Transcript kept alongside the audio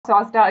So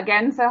I'll start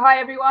again. So hi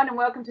everyone and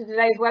welcome to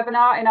today's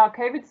webinar in our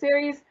COVID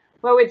series,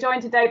 where we're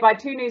joined today by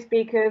two new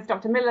speakers,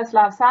 Dr.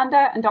 Miloslav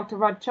Sanda and Dr.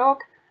 Rod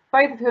Chalk,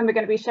 both of whom are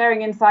going to be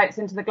sharing insights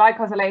into the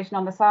glycosylation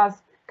on the SARS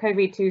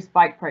CoV-2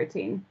 spike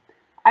protein.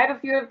 I have a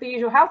few of the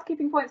usual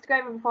housekeeping points to go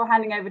over before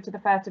handing over to the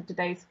first of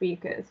today's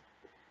speakers.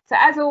 So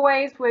as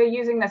always, we're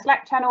using the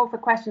Slack channel for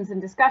questions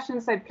and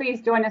discussions, so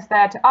please join us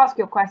there to ask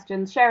your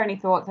questions, share any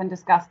thoughts and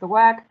discuss the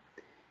work.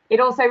 It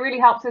also really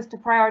helps us to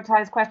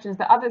prioritise questions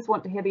that others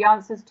want to hear the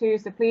answers to,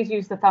 so please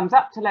use the thumbs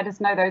up to let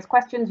us know those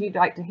questions you'd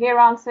like to hear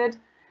answered.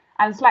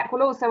 And Slack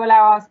will also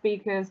allow our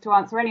speakers to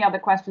answer any other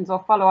questions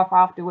or follow up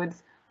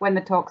afterwards when the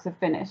talks are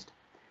finished.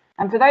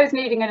 And for those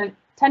needing an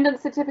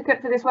attendance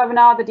certificate for this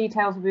webinar, the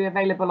details will be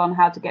available on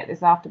how to get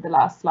this after the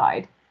last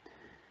slide.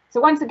 So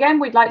once again,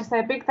 we'd like to say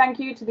a big thank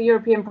you to the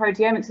European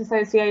Proteomics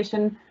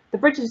Association, the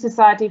British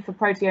Society for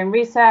Proteome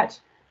Research,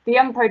 the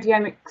Young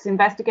Proteomics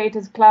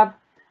Investigators Club,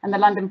 and the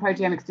London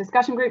Proteomics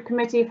Discussion Group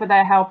Committee for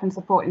their help and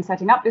support in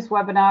setting up this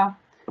webinar.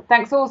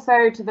 Thanks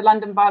also to the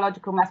London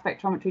Biological Mass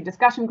Spectrometry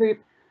Discussion Group,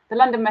 the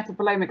London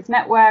Metabolomics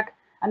Network,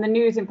 and the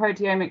News in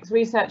Proteomics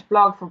Research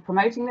blog for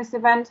promoting this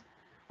event.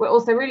 We're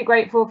also really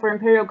grateful for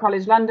Imperial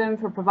College London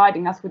for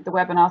providing us with the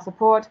webinar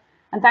support.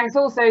 And thanks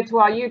also to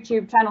our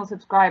YouTube channel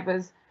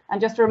subscribers.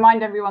 And just to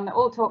remind everyone that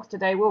all talks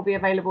today will be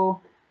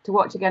available to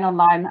watch again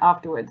online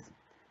afterwards.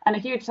 And a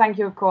huge thank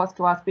you, of course,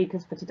 to our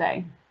speakers for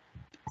today.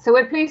 So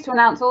we're pleased to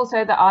announce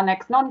also that our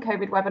next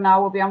non-COVID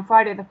webinar will be on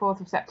Friday the 4th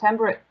of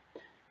September at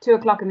 2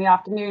 o'clock in the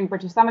afternoon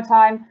British Summer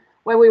Time,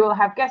 where we will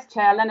have guest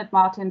chair Leonard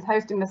Martins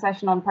hosting the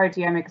session on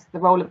proteomics, the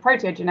role of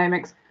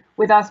proteogenomics,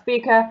 with our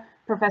speaker,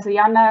 Professor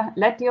Janne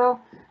Lehtio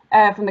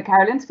from the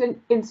Karolinska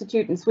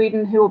Institute in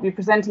Sweden, who will be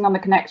presenting on the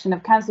connection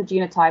of cancer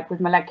genotype with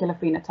molecular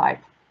phenotype.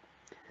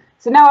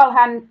 So now I'll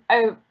hand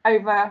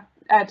over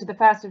to the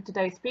first of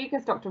today's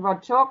speakers, Dr.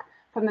 Rod Chalk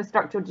from the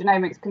Structural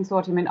Genomics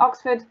Consortium in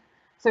Oxford.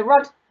 So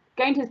Rod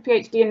gained his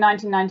PhD in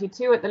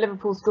 1992 at the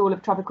Liverpool School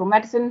of Tropical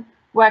Medicine,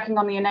 working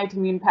on the innate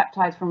immune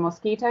peptides from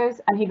mosquitoes,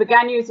 and he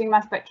began using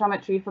mass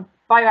spectrometry for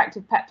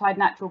bioactive peptide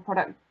natural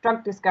product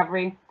drug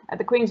discovery at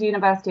the Queen's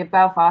University of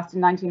Belfast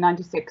in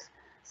 1996,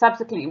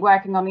 subsequently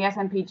working on the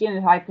SMP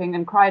genotyping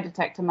and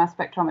cryodetector mass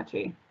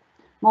spectrometry.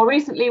 More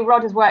recently,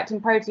 Rod has worked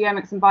in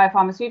proteomics and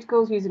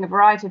biopharmaceuticals using a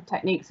variety of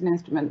techniques and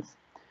instruments.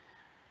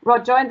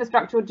 Rod joined the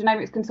Structural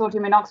Genomics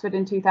Consortium in Oxford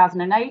in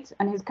 2008,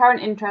 and his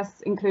current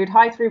interests include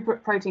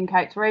high-throughput protein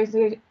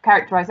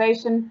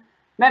characterization,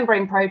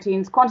 membrane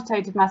proteins,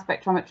 quantitative mass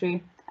spectrometry,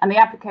 and the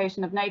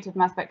application of native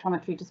mass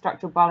spectrometry to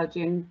structural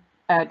biology and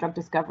drug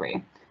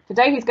discovery.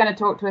 Today, he's going to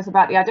talk to us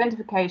about the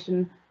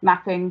identification,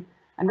 mapping,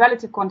 and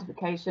relative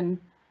quantification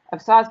of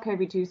SARS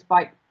CoV-2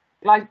 spike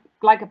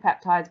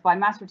glycopeptides by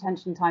mass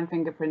retention time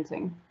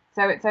fingerprinting.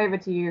 So it's over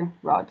to you,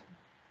 Rod.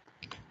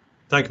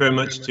 Thank you very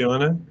much,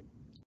 Joanna.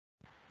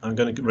 I'm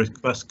going to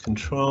request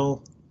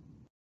control.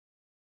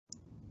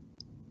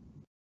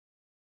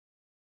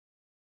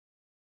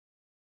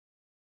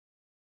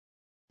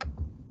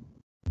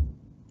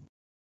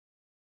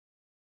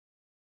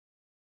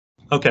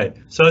 Okay,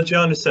 so as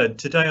Joanna said,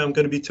 today I'm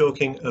going to be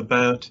talking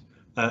about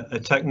a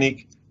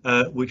technique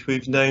which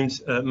we've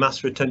named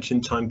mass retention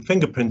time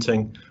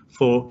fingerprinting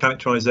for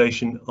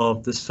characterization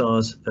of the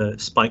SARS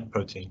spike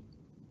protein.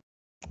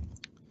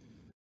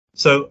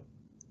 So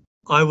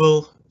I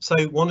will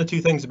say one or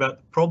two things about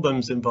the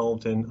problems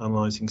involved in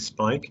analysing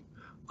spike.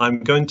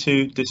 I'm going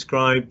to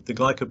describe the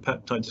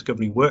glycopeptide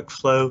discovery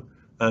workflow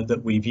that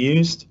we've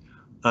used.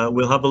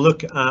 We'll have a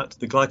look at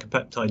the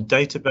glycopeptide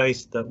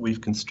database that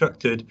we've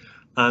constructed,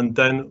 and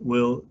then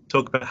we'll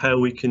talk about how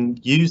we can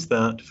use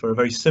that for a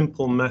very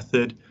simple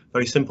method,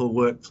 very simple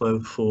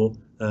workflow for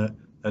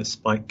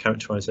spike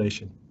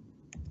characterization.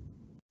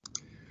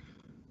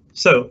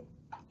 So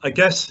I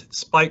guess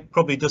spike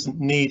probably doesn't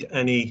need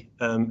any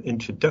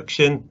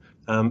introduction.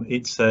 I'll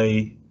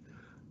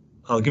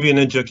give you an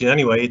introduction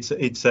anyway.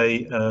 It's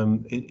a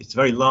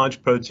very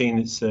large protein.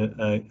 It's a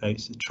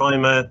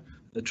trimer.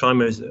 The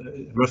trimer is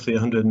roughly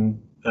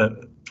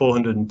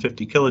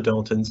 450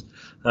 kilodaltons,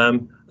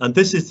 and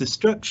this is the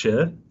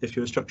structure if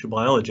you're a structural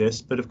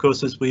biologist. But of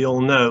course, as we all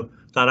know,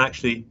 that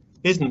actually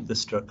isn't the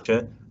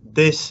structure.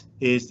 This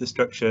is the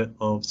structure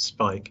of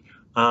spike,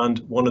 and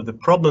one of the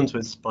problems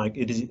with spike,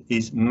 it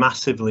is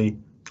massively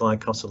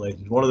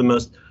glycosylated. One of the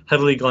most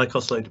heavily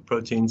glycosylated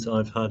proteins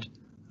I've had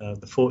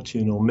the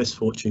fortune or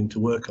misfortune to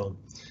work on.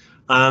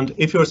 And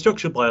if you're a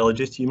structural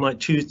biologist, you might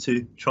choose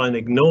to try and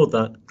ignore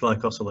that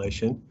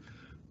glycosylation,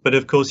 but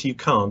of course you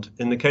can't.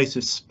 In the case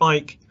of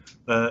spike,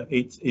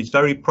 it's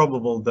very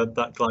probable that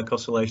that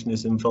glycosylation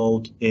is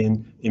involved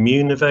in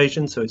immune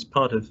evasion, so it's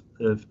part of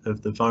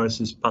the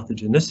virus's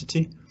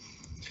pathogenicity.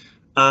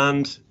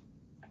 And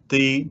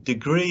the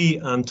degree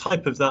and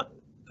type of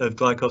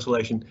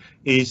glycosylation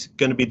is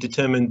going to be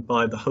determined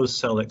by the host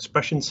cell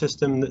expression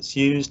system that's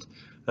used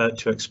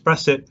to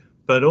express it,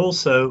 but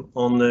also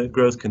on the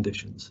growth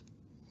conditions.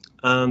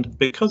 And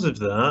because of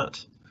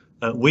that,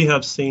 we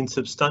have seen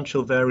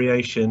substantial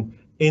variation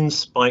in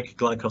spike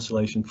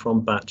glycosylation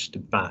from batch to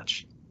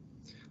batch.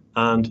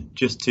 And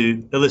just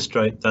to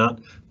illustrate that,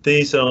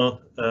 these are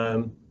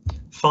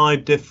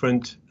 5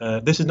 different.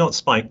 This is not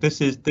spike.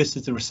 This is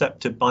the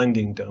receptor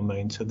binding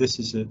domain. So this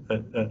is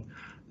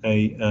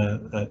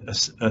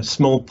a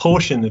small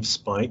portion of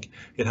spike.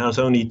 It has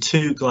only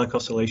 2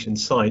 glycosylation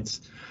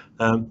sites,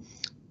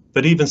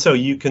 but even so,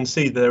 you can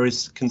see there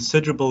is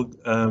considerable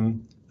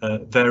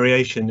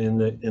variation in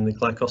the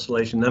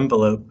glycosylation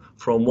envelope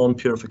from one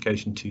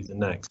purification to the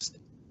next.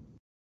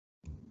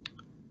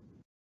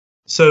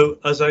 So,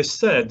 as I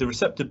said, the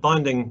receptor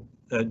binding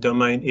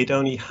domain, it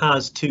only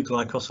has 2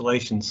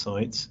 glycosylation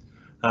sites.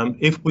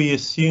 If we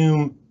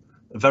assume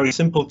a very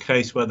simple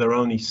case where there are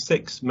only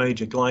 6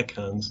 major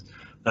glycans,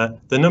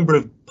 the number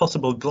of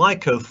possible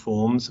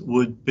glycoforms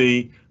would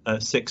be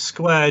 6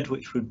 squared,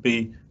 which would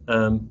be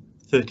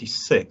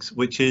 36,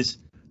 which is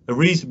a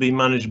reasonably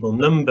manageable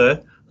number,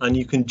 and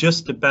you can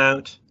just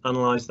about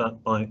analyze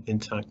that by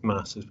intact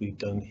mass as we've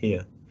done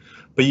here.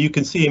 But you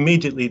can see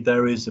immediately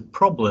there is a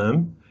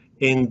problem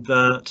in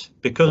that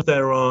because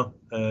there are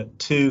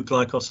 2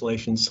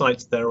 glycosylation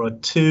sites, there are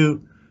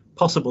 2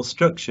 possible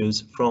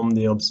structures from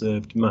the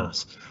observed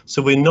mass.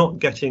 So we're not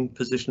getting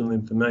positional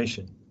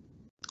information.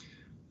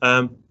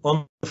 On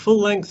the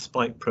full-length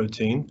spike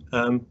protein,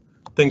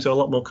 things are a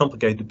lot more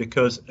complicated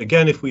because,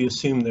 again, if we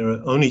assume there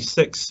are only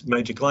 6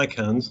 major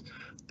glycans,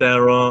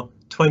 there are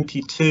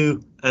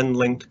 22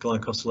 N-linked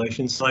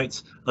glycosylation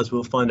sites. As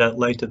we'll find out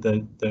later,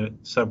 there are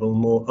several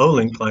more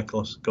O-linked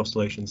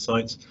glycosylation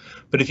sites.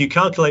 But if you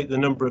calculate the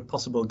number of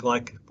possible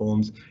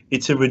glycoforms,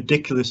 it's a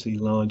ridiculously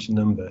large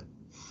number.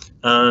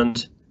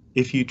 And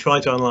if you try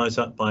to analyze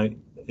that by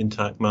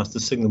intact mass, the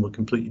signal will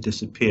completely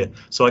disappear.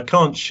 So I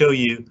can't show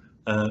you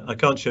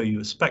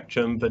a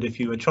spectrum, but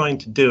if you were trying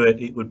to do it,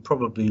 it would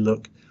probably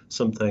look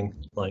something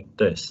like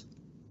this.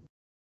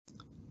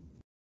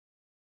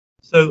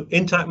 So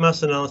intact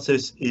mass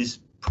analysis is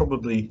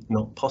probably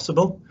not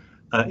possible.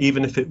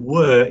 Even if it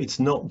were, it's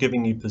not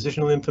giving you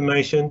positional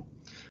information.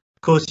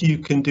 Of course, you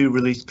can do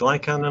released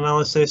glycan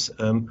analysis.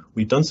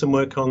 We've done some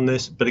work on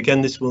this, but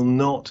again, this will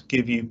not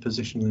give you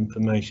positional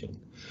information.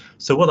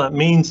 So what that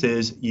means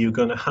is you're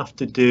going to have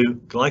to do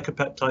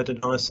glycopeptide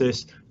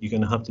analysis. You're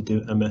going to have to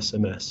do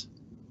MSMS.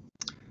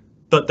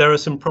 But there are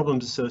some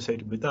problems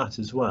associated with that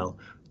as well.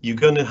 You're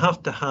going to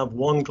have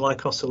 1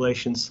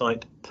 glycosylation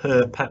site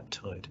per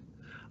peptide.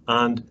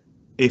 And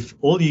if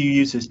all you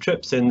use is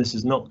trypsin, this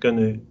is not going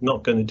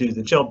to do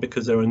the job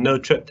because there are no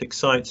tryptic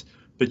sites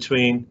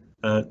between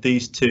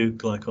these 2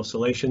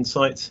 glycosylation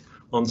sites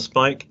on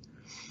spike.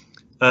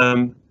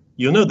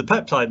 You'll know the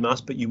peptide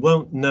mass, but you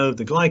won't know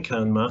the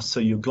glycan mass, so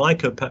your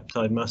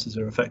glycopeptide masses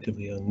are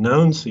effectively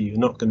unknown, so you're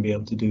not going to be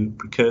able to do a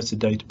precursor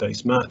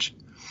database match.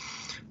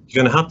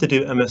 You're going to have to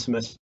do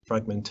MSMS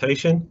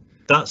fragmentation.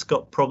 That's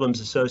got problems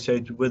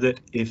associated with it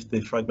if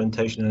the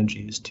fragmentation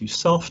energy is too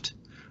soft.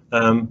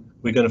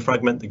 We're going to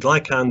fragment the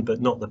glycan,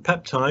 but not the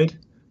peptide.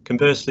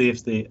 Conversely,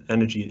 if the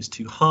energy is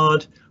too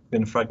hard, we're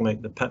going to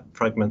fragment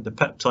the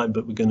peptide,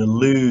 but we're going to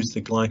lose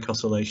the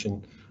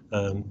glycosylation.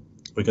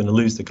 We're going to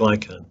lose the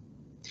glycan.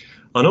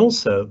 And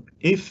also,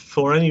 if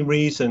for any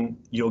reason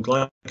your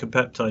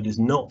glycopeptide is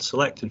not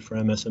selected for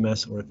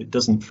MSMS, or if it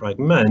doesn't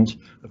fragment,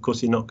 of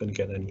course, you're not going to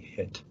get any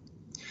hit.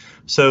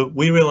 So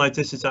we realize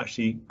this is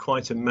actually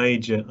quite a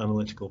major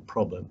analytical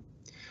problem.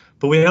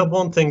 But we have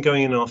one thing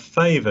going in our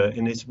favor,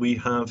 and is we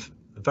have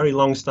a very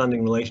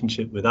long-standing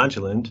relationship with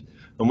Agilent.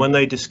 And when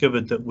they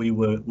discovered that we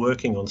were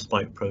working on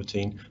spike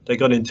protein, they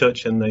got in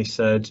touch and they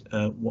said,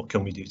 what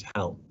can we do to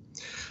help?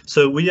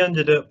 So we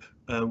ended up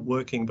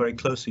working very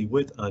closely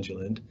with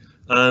Agilent.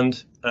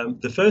 And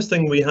the first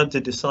thing we had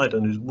to decide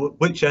on is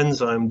which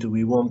enzyme do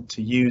we want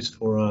to use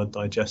for our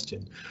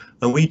digestion?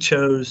 And we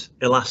chose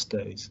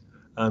elastase.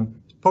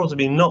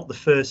 Probably not the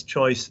first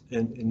choice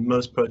in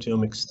most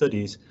proteomic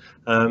studies,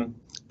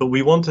 but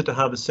we wanted to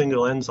have a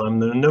single enzyme.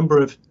 There are a number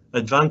of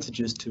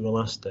advantages to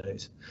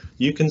elastase.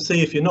 You can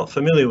see, if you're not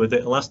familiar with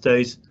it,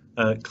 elastase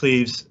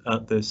cleaves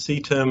at the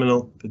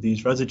C-terminal for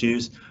these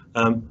residues.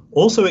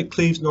 Also, it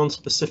cleaves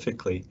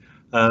non-specifically.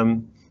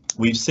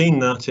 We've seen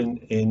that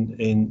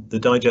in the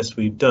digest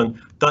we've done.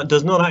 That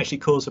does not actually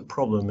cause a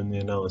problem in the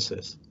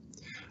analysis.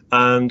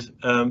 And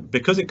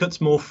because it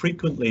cuts more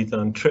frequently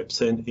than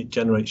trypsin, it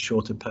generates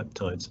shorter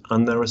peptides.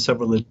 And there are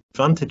several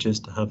advantages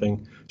to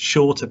having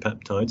shorter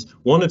peptides.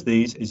 One of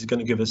these is going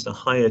to give us a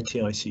higher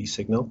TIC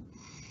signal.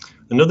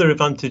 Another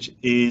advantage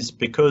is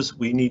because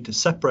we need to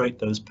separate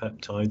those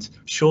peptides,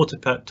 shorter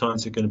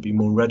peptides are going to be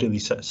more readily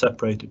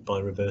separated by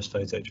reverse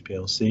phase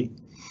HPLC.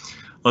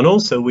 And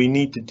also we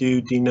need to do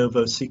de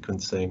novo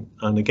sequencing.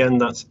 And again,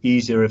 that's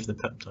easier if the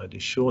peptide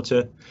is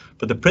shorter.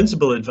 But the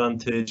principal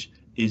advantage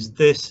is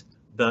this,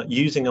 that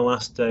using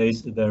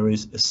elastase, there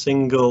is a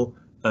single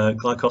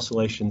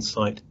glycosylation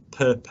site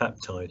per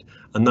peptide,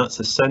 and that's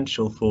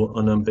essential for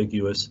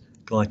unambiguous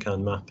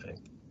glycan mapping.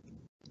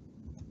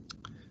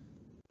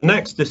 The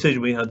next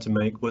decision we had to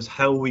make was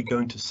how are we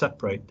going to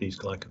separate these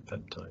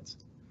glycopeptides.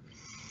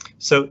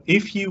 So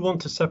if you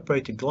want to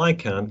separate a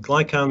glycan,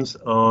 glycans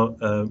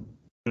are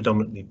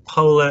predominantly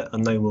polar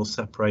and they will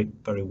separate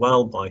very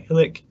well by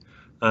Hillick.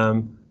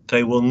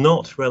 they will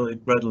not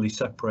readily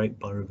separate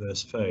by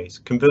reverse phase.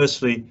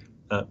 Conversely,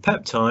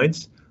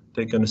 peptides,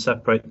 they're going to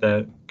separate.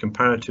 They're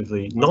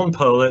comparatively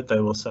non-polar. They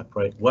will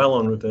separate well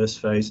on reverse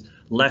phase,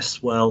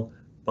 less well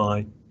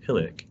by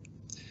Hillick.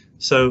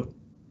 So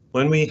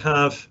when we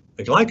have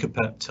a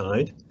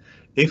glycopeptide,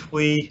 if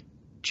we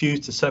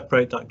choose to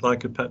separate that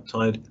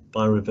glycopeptide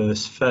by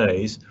reverse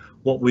phase,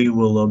 what we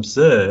will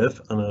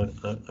observe, and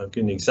I'll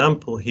give an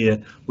example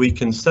here, we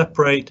can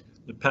separate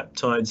the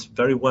peptides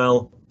very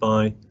well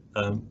by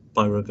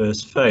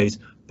reverse phase,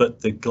 but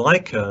the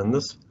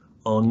glycans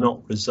are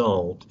not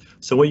resolved.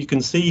 So what you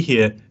can see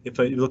here, if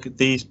you look at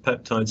these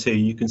peptides here,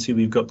 you can see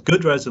we've got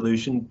good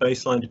resolution,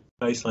 baseline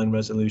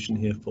resolution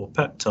here for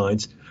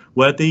peptides.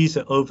 Where these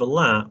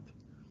overlap,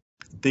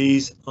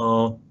 these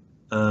are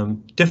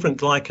different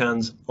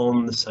glycans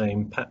on the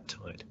same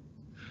peptide.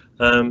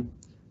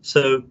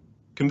 So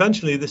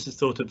conventionally, this is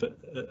thought of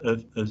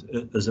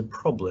as a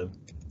problem,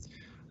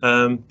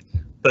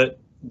 but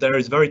there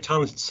is a very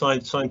talented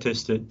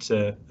scientist at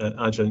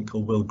Adjunct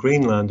called Will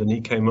Greenland, and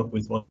he came up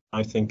with what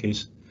I think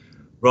is a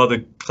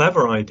rather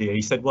clever idea.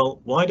 He said,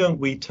 well, why don't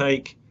we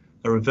take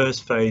a reverse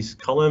phase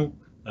column?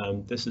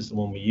 This is the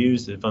one we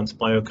use, the advanced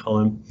bio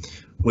column.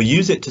 We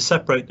use it to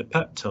separate the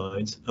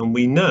peptides, and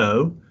we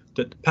know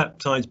that the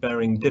peptides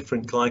bearing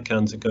different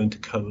glycans are going to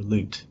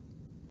colute.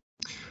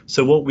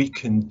 So what we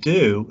can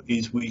do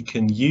is we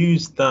can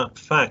use that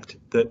fact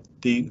that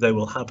they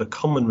will have a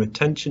common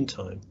retention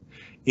time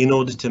in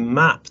order to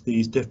map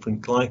these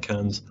different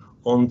glycans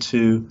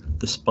onto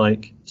the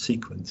spike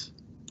sequence.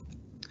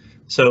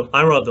 So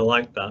I rather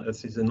like that.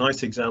 This is a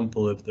nice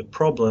example of the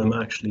problem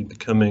actually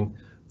becoming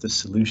the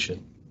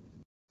solution.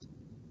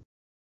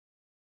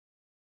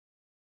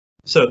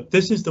 So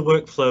this is the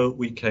workflow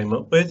we came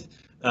up with.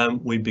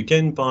 We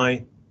begin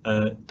by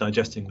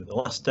digesting with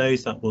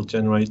elastase. That will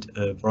generate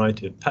a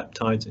variety of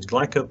peptides and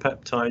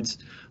glycopeptides.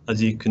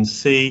 As you can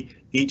see,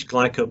 each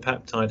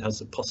glycopeptide has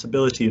the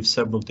possibility of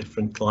several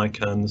different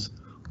glycans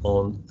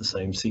on the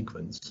same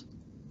sequence.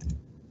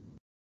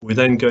 We're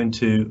then going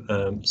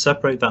to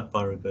separate that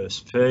by reverse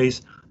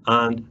phase,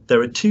 and there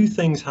are two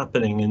things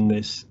happening in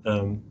this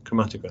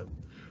chromatogram.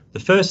 The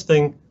first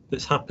thing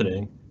that's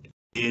happening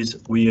is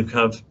we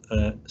have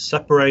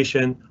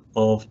separation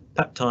of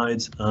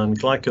peptides and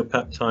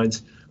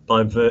glycopeptides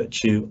by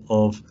virtue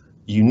of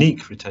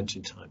unique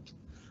retention times.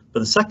 But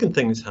the second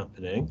thing that's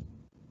happening,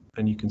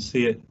 and you can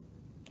see it,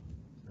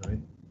 right?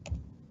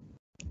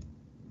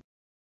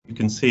 You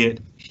can see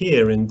it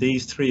here in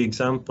these three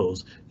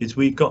examples, is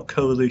we've got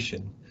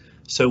coelution.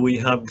 So we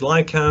have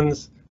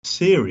glycans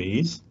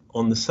series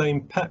on the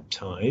same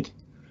peptide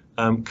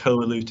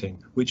coeluting,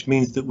 which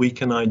means that we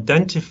can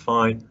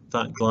identify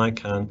that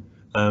glycan,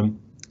 the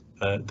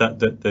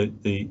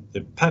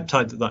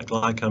peptide that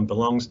glycan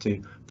belongs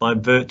to by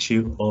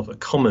virtue of a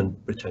common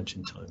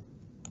retention time.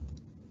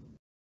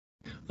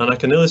 And I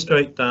can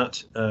illustrate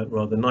that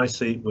rather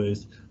nicely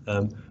with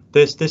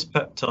this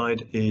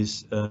peptide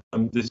is,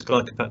 this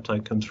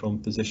glycopeptide comes from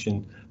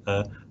position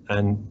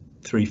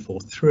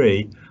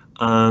N343,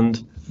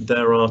 and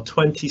there are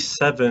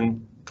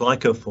 27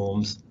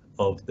 glycoforms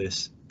of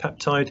this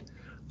peptide,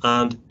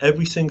 and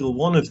every single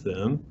one of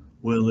them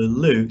will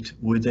elute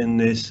within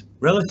this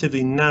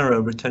relatively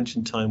narrow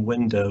retention time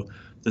window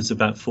that's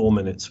about 4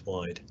 minutes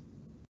wide.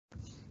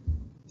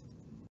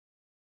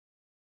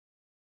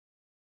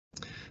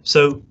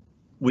 So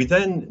we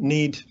then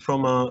need,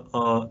 from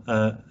our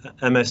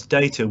MS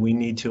data, we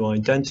need to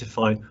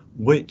identify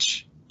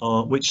which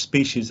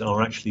species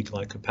are actually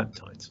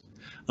glycopeptides.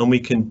 And we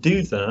can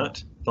do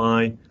that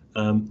by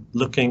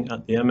looking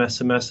at the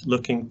MSMS,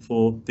 looking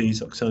for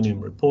these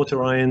oxonium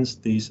reporter ions.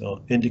 These are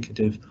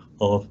indicative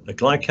of a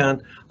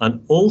glycan,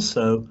 and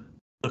also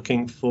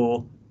looking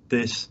for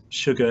this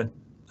sugar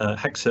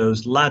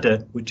hexose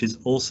ladder, which is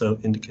also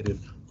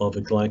indicative of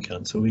a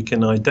glycan. So we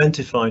can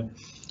identify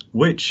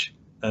which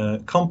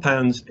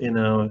compounds in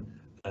our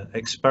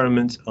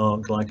experiment are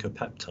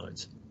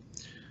glycopeptides,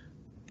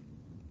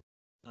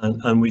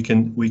 and we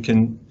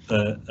can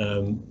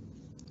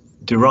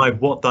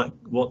derive what that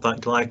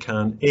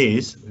glycan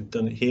is. We've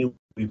done it here.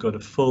 We've got a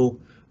full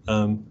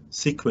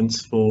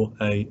sequence for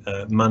a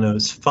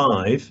mannose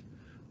 5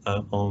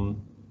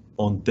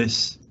 on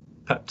this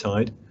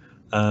peptide,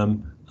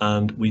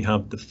 and we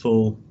have the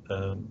full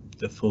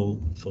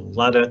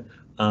ladder,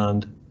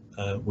 and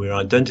we're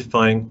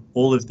identifying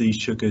all of these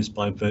sugars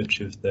by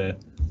virtue of their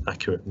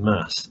accurate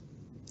mass.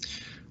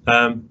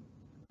 But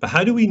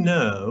how do we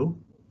know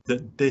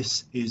that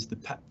this is the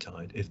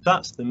peptide? If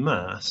that's the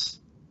mass,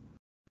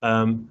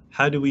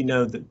 how do we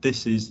know that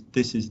this is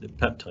the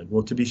peptide?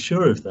 Well, to be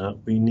sure of that,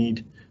 we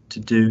need to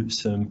do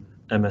some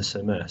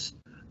MSMS,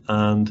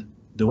 and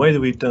the way that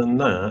we've done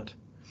that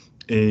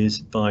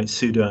is by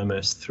pseudo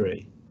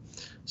MS3.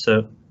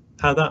 So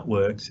how that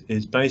works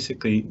is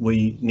basically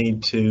we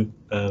need to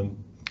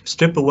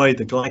strip away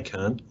the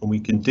glycan, and we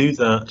can do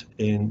that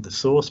in the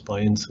source by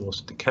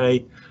in-source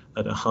decay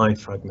at a high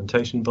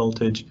fragmentation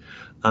voltage,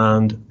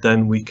 and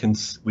then we can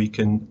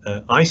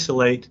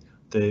isolate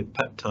the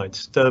peptide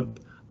stub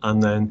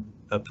and then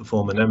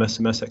perform an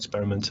MSMS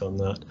experiment on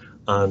that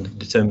and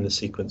determine the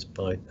sequence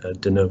by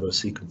de novo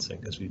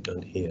sequencing, as we've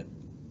done here.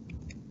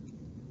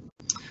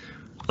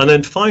 And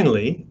then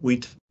finally,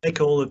 we take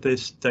all of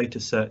this data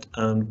set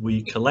and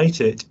we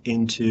collate it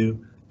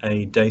into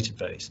a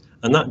database.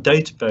 And that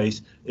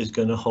database is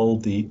going to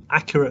hold the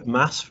accurate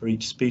mass for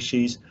each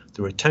species,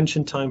 the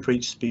retention time for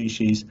each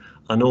species,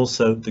 and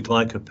also the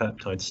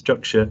glycopeptide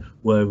structure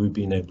where we've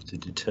been able to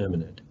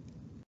determine it.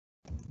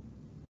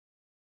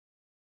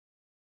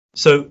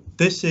 So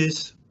this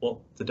is what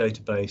the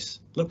database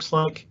looks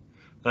like.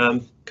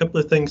 A couple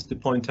of things to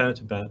point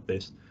out about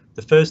this.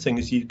 The first thing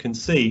is you can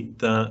see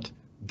that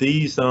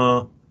these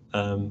are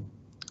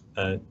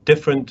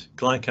different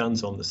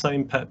glycans on the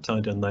same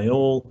peptide, and they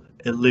all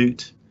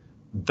elute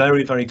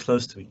very, very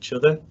close to each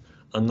other,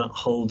 and that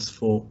holds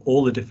for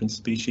all the different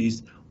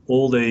species.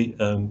 All the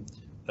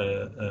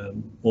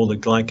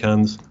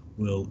glycans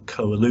will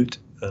co-elute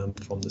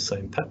from the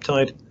same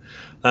peptide.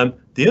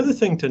 The other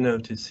thing to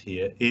notice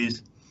here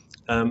is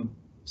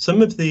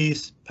some of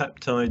these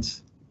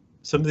peptides,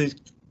 some of these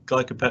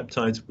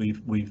glycopeptides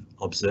we've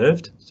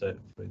observed. So,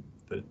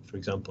 for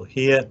example,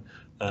 here,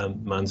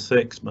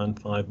 MAN6,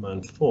 MAN5,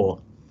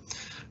 MAN4.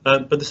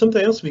 But there's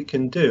something else we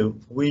can do.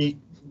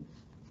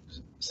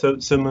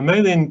 So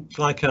mammalian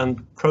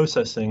glycan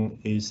processing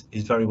is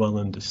very well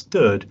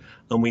understood,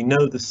 and we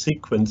know the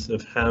sequence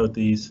of how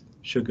these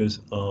sugars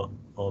are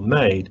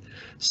made,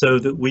 so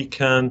that we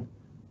can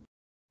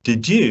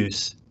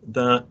deduce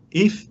that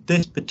if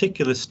this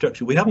particular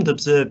structure, we haven't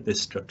observed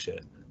this structure,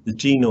 the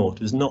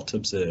G0 is not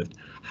observed.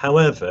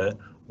 However,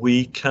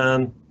 we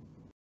can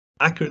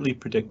accurately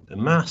predict the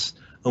mass,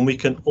 and we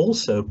can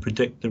also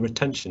predict the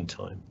retention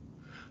time.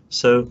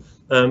 So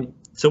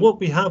what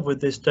we have with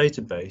this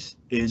database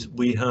is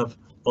we have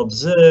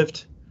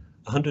observed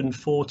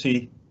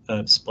 140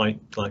 spike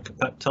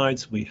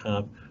glycopeptides. We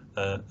have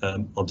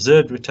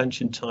observed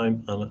retention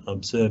time and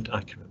observed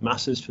accurate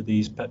masses for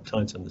these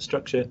peptides and the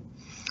structure.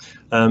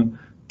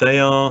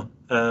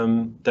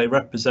 They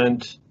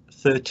represent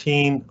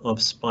 13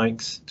 of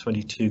Spike's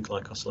 22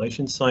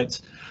 glycosylation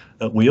sites.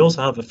 We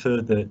also have a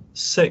further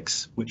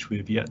 6 which we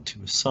have yet to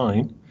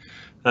assign.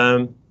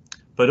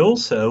 But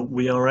also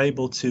we are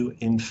able to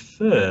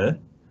infer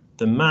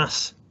the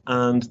mass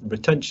and the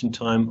retention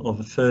time of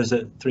a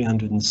further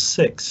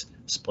 306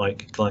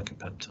 spike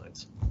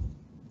glycopeptides.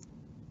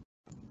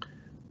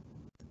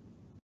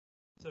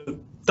 So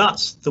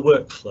that's the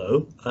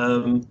workflow.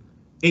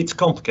 It's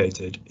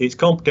complicated.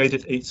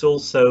 It's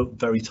also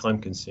very time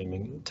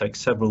consuming. It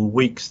takes several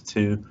weeks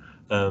to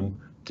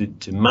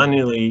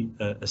manually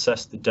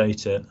assess the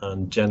data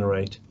and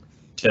generate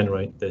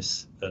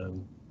this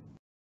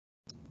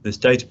this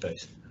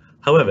database.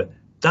 However,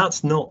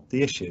 that's not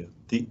the issue.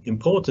 The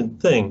important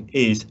thing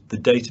is the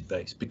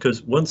database,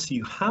 because once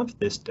you have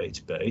this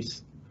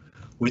database,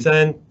 we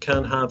then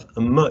can have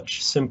a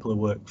much simpler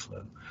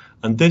workflow.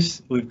 And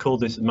this, we've called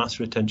this a mass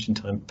retention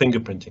time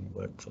fingerprinting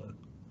workflow.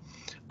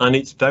 And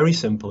it's very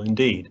simple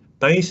indeed.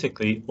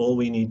 Basically, all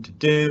we need to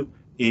do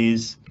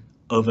is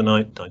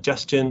overnight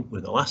digestion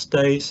with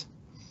elastase.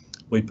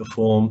 We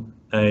perform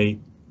a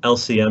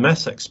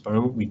LCMS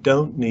experiment. We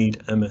don't need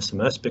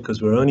MSMS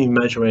because we're only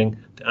measuring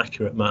the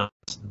accurate mass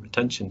and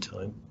retention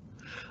time.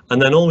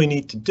 And then all we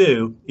need to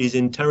do is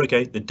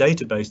interrogate the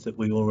database that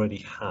we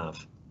already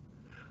have.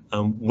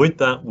 With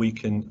that, we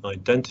can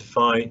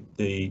identify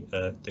the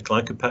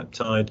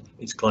glycopeptide,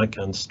 its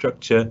glycan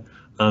structure,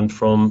 and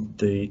from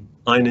the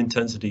ion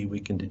intensity, we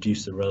can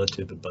deduce the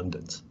relative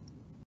abundance.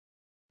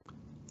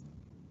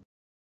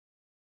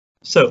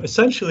 So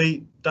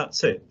essentially,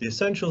 that's it. The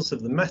essentials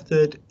of the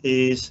method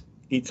is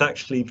it's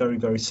actually very,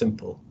 very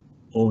simple.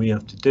 All we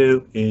have to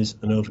do is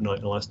an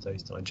overnight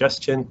elastase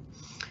digestion.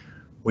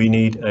 We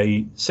need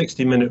a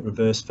 60-minute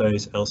reverse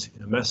phase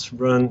LCMS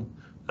run.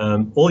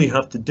 All you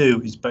have to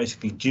do is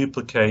basically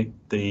duplicate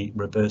the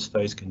reverse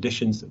phase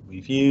conditions that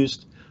we've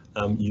used.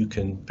 You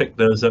can pick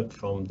those up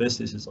from this.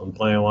 This is on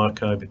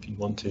bioRxiv if you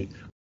want to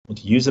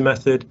use the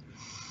method.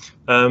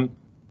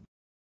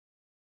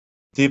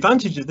 The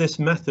advantage of this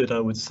method, I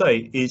would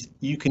say, is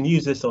you can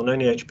use this on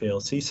any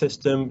HPLC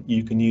system.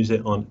 You can use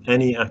it on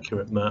any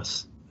accurate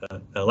mass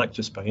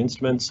electrospray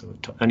instrument, so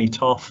any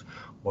TOF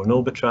or an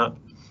Orbitrap.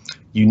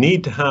 You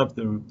need to have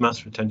the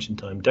mass retention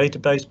time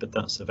database, but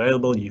that's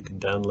available. You can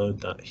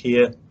download that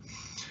here.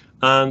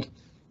 And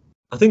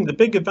I think the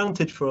big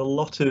advantage for a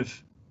lot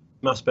of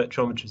mass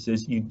spectrometrists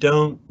is you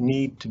don't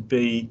need to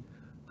be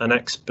an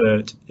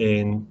expert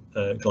in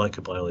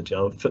glycobiology.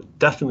 I would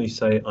definitely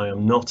say I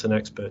am not an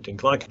expert in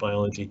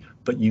glycobiology,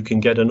 but you can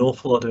get an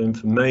awful lot of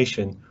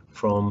information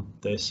from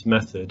this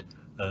method.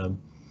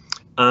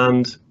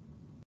 And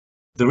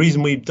the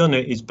reason we've done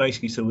it is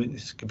basically so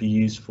this could be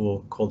used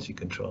for quality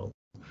control.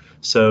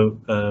 So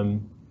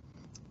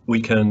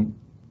we can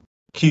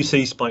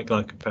QC spike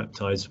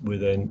glycopeptides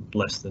within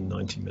less than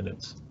 90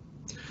 minutes.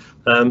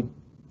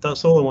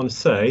 That's all I want to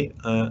say,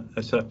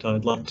 except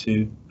I'd like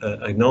to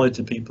acknowledge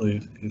the people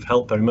who've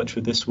helped very much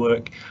with this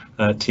work.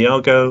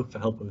 Tiago for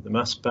helping with the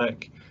mass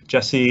spec,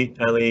 Jesse,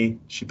 Ellie,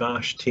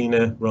 Shibash,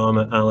 Tina,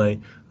 Rama, Ale,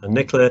 and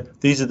Nicola.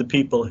 These are the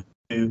people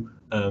who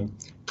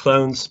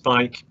cloned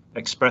spike,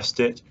 expressed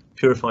it,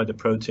 purified the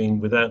protein.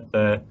 Without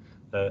their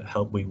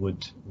help, we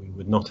would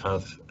not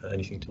have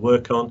anything to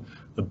work on.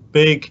 A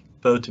big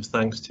vote of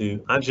thanks to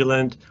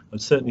Agilent.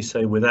 I'd certainly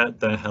say without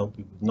their help,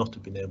 we would not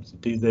have been able to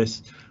do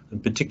this. In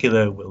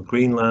particular, Will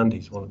Greenland,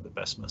 he's one of the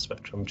best mass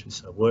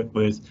spectrometrists I've worked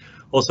with.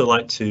 Also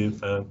like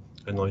to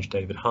acknowledge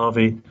David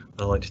Harvey.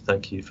 I'd like to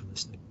thank you for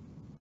listening.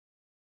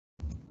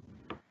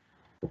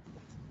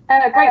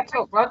 Great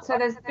talk, Rod. So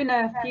there's been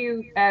a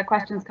few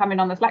questions coming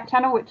on the Slack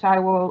channel, which I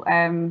will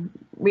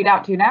read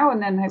out to you now,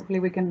 and then hopefully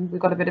we've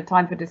got a bit of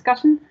time for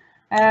discussion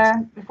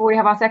before we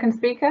have our second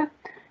speaker.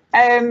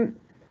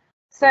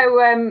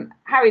 So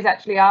Harry's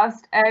actually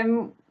asked,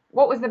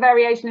 what was the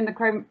variation in the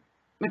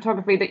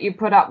chromatography that you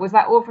put up? Was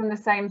that all from the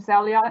same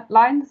cell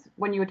lines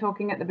when you were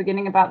talking at the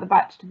beginning about the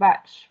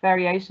batch-to-batch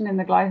variation in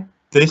the glycoforms?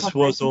 This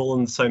was all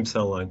on the same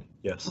cell line,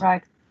 yes.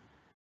 Right.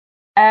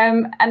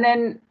 And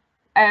then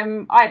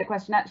I had a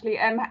question actually.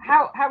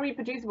 How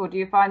reproducible do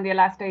you find the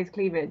elastase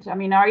cleavage? I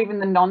mean, are even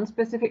the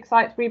non-specific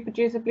sites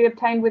reproducibly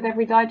obtained with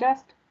every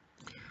digest?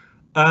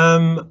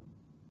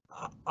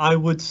 I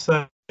would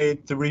say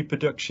the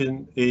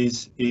reproduction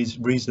is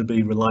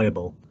reasonably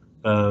reliable.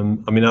 I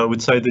mean, I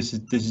would say this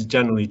is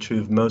generally true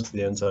of most of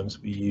the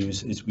enzymes we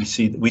use. Is we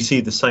see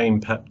the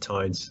same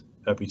peptides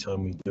every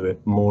time we do it,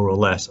 more or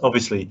less.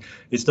 Obviously,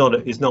 it's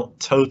not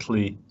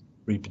totally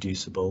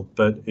reproducible,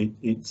 but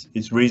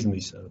it's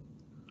reasonably so.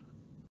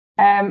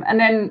 And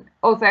then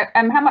also,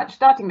 how much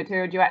starting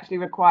material do you actually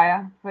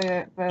require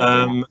for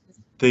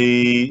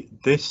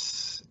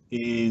this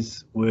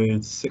is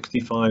with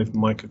 65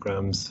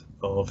 micrograms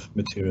of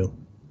material.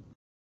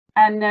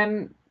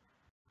 And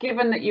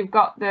given that you've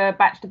got the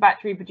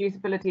batch-to-batch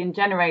reproducibility in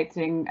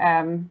generating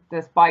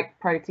the spike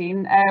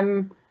protein,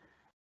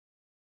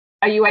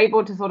 are you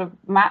able to sort of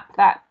map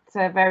that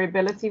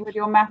variability with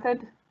your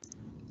method?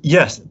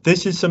 Yes,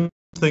 this is something.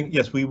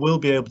 Yes, we will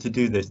be able to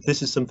do this.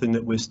 This is something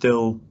that we're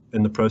still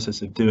in the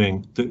process of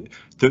doing.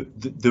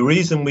 The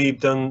reason we've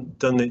done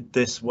it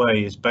this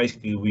way is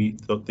basically we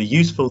thought the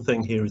useful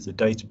thing here is a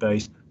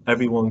database.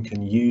 Everyone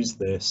can use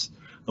this,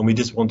 and we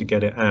just want to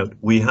get it out.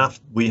 We have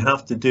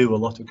to do a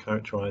lot of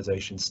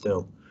characterization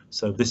still,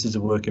 so this is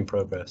a work in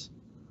progress.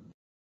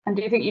 And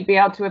do you think you'd be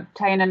able to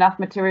obtain enough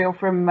material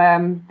from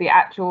the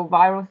actual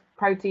viral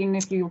protein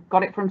if you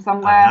got it from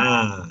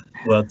somewhere?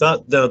 Well,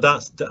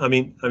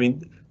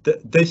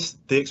 the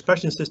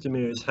expression system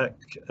here is HEC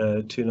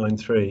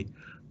 293,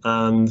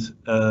 and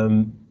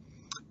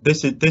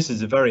this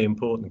is a very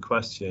important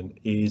question.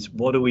 Is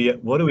what are we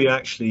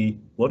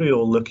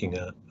all looking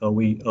at?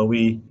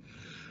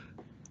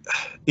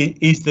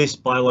 Is this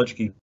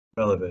biologically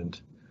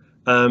relevant?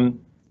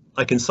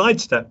 I can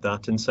sidestep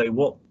that and say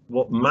what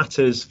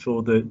matters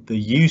for the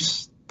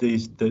use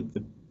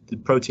the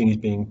protein is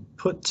being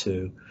put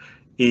to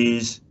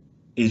is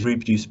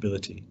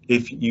reproducibility.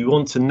 If you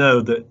want to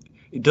know that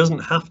it doesn't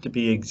have to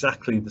be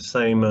exactly the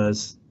same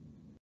as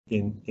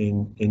in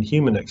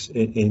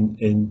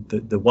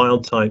the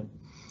wild type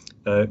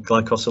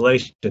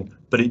glycosylation,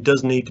 but it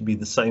does need to be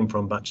the same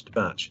from batch to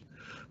batch.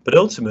 But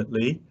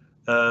ultimately,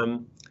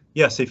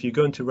 yes, if you're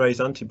going to raise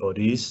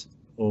antibodies,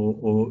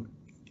 or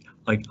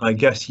I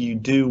guess you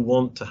do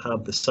want to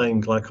have the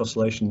same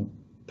glycosylation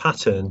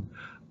pattern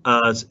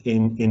as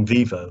in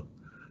vivo.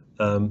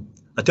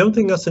 I don't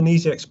think that's an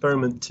easy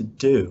experiment to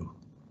do.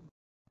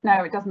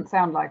 No, it doesn't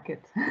sound like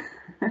it.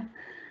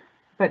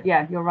 But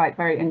yeah, you're right,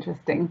 very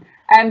interesting.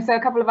 So a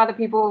couple of other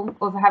people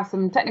also have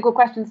some technical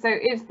questions. So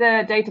is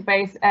the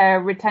database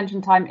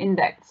retention time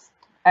indexed,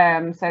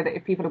 so that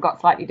if people have got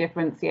slightly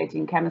different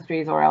C18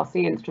 chemistries or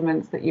LC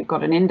instruments, that you've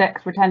got an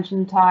index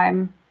retention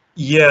time?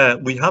 Yeah,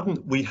 we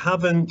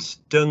haven't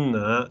done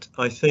that.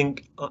 I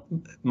think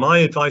my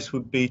advice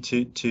would be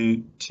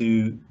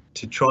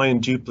to try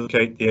and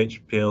duplicate the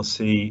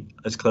HPLC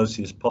as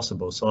closely as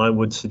possible. So I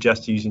would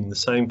suggest using the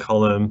same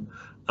column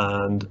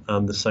and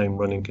the same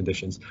running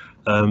conditions.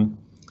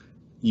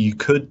 You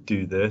could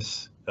do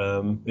this.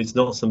 It's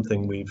not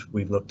something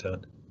we've looked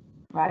at.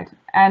 Right.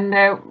 And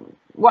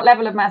what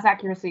level of mass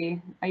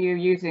accuracy are you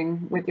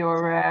using with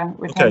your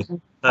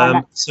retention?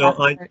 Okay. So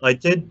I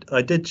did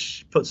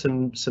put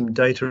some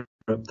data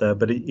up there,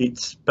 but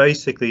it's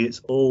basically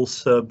all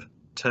sub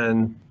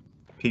 10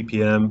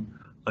 ppm.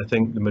 I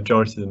think the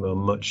majority of them are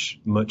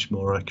much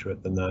more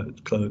accurate than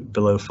that,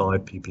 below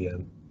 5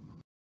 ppm.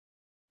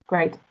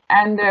 Great.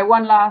 And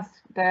one last,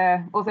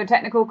 also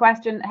technical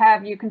question: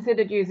 have you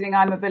considered using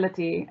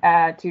iMobility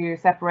to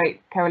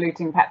separate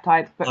co-eluting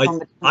peptides?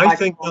 I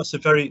think that's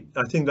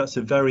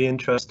a very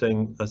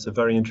interesting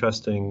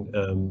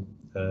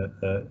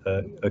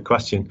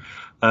question.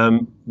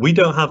 We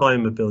don't have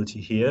iMobility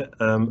here.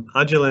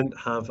 Agilent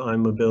have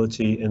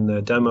iMobility in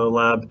their demo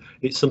lab.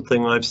 It's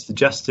something I've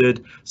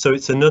suggested. So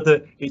it's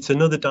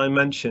another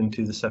dimension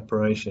to the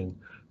separation.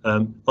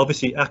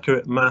 Obviously,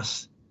 accurate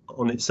mass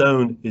on its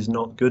own is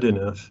not good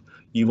enough.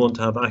 You want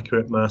to have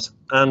accurate mass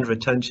and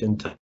retention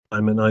time,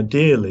 and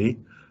ideally,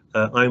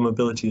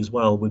 iMobility as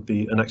well would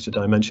be an extra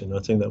dimension. I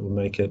think that would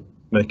make it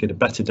a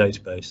better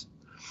database.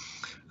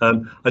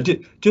 I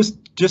did just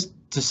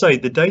to say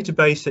the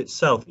database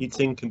itself, it's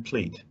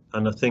incomplete,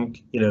 and I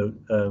think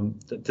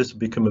that this will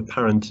become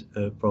apparent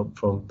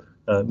from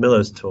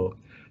Miller's talk.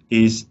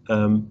 Is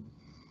we're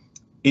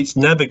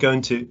never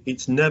going to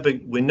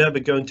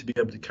be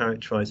able to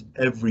characterize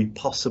every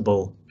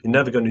possible. You're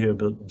never going to be able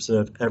to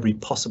observe every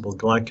possible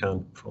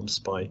glycan from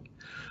spike.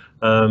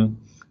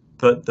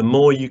 But the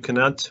more you can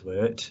add to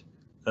it,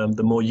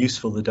 the more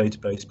useful the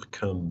database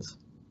becomes.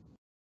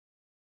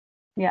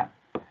 Yeah,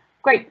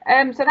 great.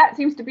 So that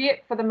seems to be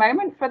it for the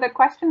moment for the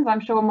questions. I'm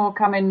sure more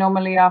come in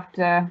normally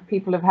after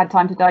people have had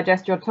time to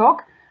digest your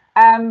talk.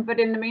 But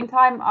in the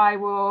meantime, I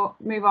will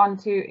move on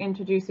to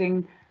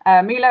introducing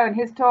Milo and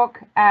his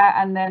talk,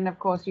 and then of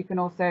course you can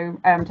also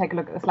take a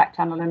look at the Slack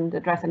channel and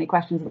address any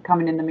questions that come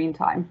in the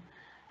meantime.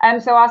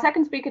 So our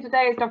second speaker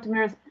today is Dr.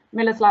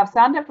 Miloslav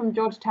Sanda from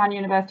Georgetown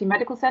University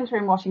Medical Center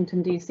in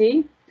Washington,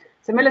 DC.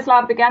 So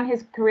Miloslav began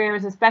his career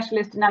as a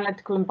specialist in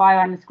analytical and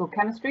bioanalytical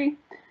chemistry,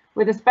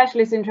 with a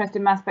specialist interest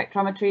in mass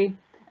spectrometry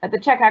at the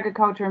Czech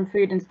Agriculture and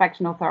Food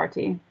Inspection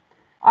Authority.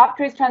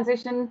 After his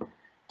transition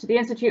to the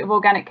Institute of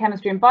Organic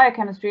Chemistry and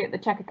Biochemistry at the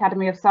Czech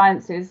Academy of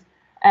Sciences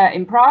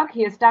in Prague,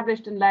 he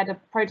established and led a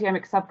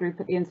proteomics subgroup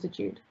at the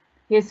Institute.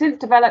 He has since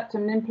developed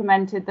and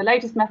implemented the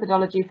latest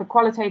methodology for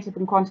qualitative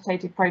and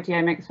quantitative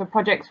proteomics for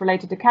projects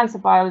related to cancer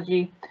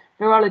biology,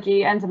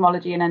 virology,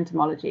 enzymology, and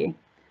entomology.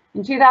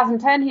 In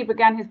 2010, he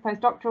began his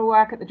postdoctoral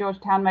work at the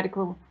Georgetown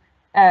Medical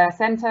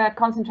Center,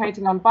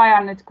 concentrating on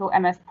bioanalytical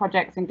MS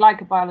projects in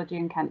glycobiology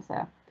and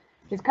cancer.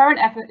 His current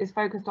effort is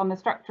focused on the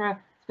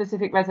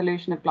structure-specific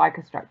resolution of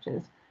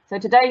glycostructures. So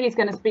today he's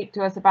going to speak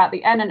to us about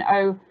the N and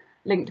O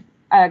linked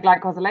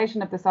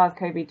glycosylation of the SARS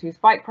CoV-2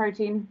 spike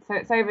protein. So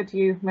it's over to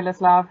you,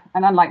 Miloslav,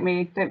 and unlike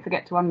me, don't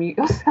forget to unmute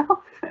yourself.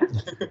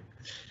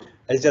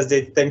 I just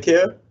did, thank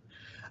you.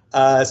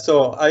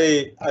 So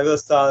I will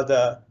start.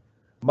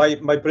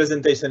 My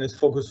presentation is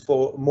focused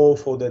more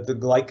for the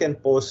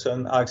glycan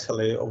portion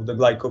actually of the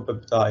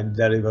glycopeptide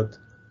derived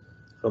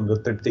from the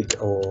tryptic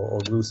or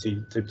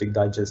glucine tryptic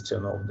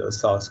digestion of the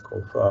SARS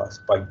CoV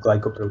spike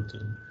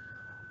glycoprotein.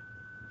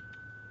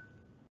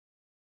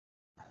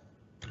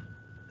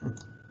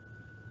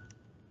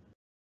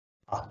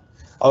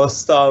 I will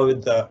start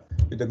with the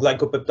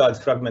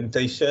glycopeptide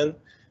fragmentation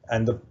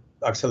and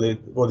actually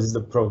what is the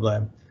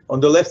problem.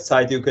 On the left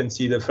side, you can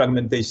see the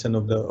fragmentation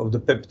of the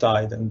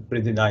peptide and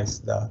pretty nice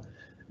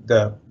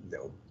the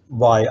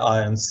Y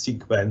ion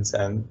sequence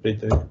and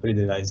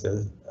pretty nice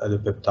the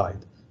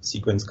peptide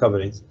sequence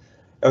coverage.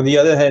 On the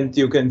other hand,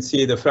 you can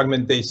see the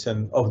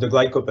fragmentation of the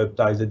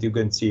glycopeptides that you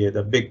can see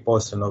the big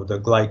portion of the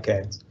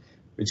glycans,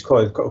 which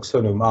called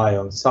oxonium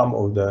ions, some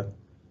of the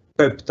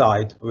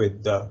peptide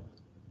with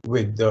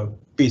the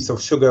piece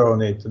of sugar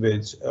on it,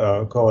 which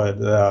called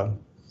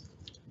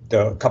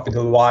the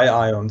capital Y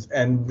ions,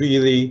 and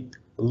really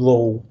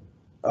low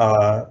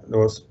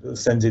those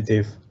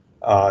sensitive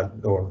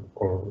or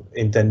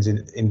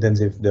intensive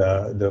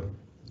the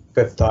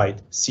peptide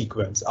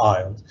sequence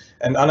ions.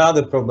 And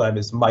another problem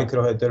is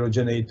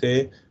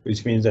microheterogeneity,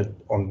 which means that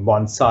on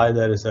one side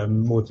there is a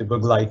multiple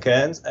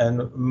glycans,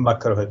 and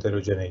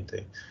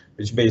macroheterogeneity,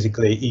 which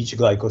basically each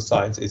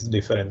glycoside is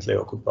differently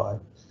occupied.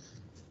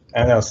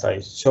 And as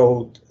I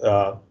showed,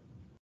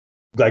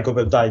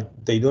 glycopeptide,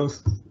 they don't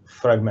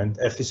fragment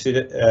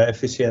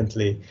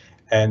efficiently,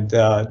 and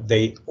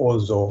they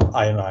also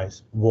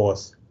ionize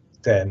worse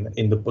than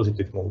in the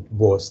positive mode,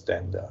 worse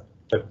than the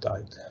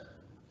peptide.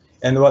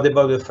 And what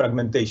about the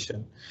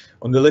fragmentation?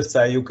 On the left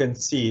side, you can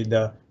see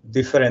the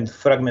different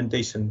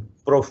fragmentation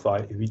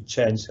profile if we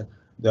change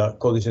the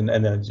collision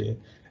energy.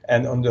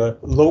 And on the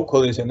low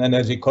collision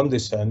energy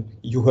condition,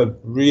 you have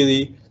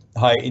really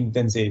high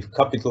intensive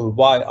capital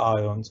Y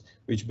ions,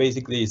 which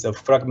basically is a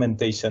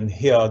fragmentation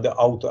here, the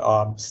outer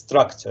arm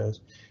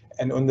structures.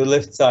 And on the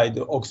left side,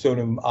 the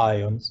oxonium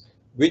ions,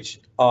 which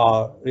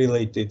are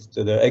related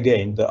to the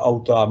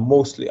outer arm,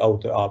 mostly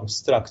outer arm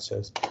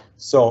structures.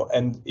 So,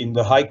 and in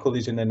the high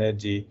collision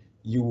energy,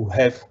 you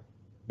have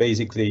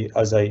basically,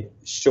 as I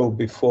showed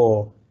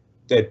before,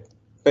 that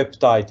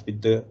peptide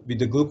with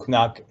the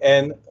glucnac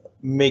and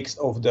mix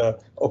of the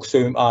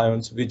oxonium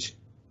ions, which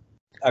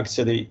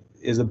actually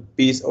is a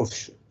piece of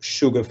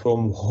sugar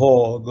from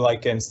whole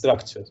glycan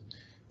structure.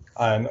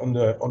 And on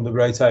the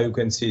right side, you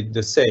can see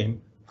the same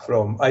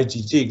from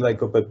IgG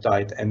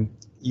glycopeptide, and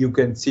you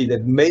can see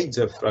that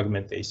major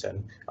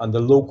fragmentation and the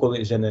low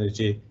collision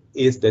energy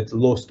is that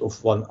loss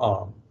of one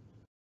arm,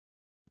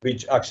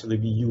 which actually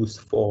be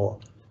used for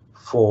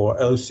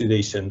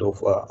elucidation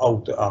of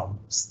outer arm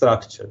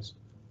structures.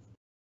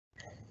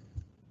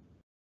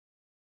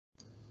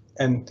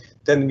 And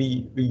then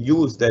we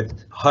use that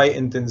high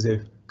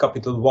intensive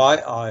capital Y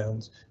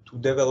ions to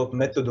develop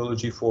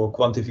methodology for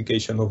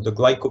quantification of the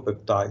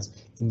glycopeptides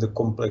in the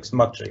complex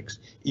matrix,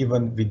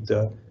 even with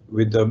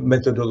the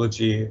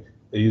methodology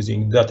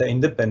using data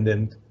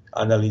independent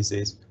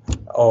analysis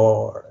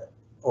or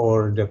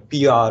the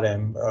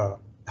PRM,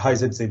 high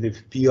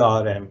sensitive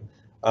PRM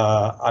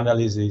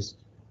analysis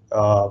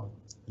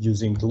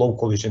using low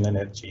collision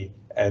energy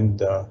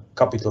and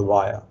capital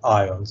Y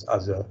ions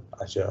as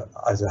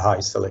as a high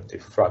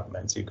selective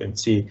fragments. You can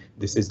see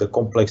this is the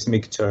complex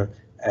mixture,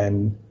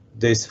 and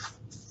this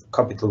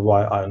capital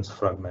Y ions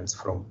fragments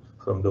from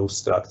those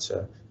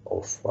structure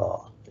of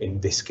in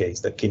this case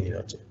the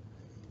kininogen.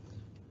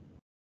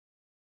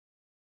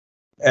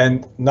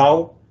 And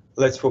now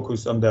let's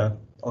focus on the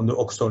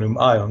oxonium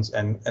ions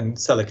and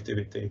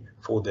selectivity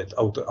for that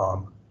outer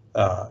arm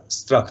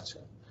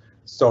structure.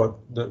 So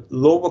the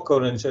lower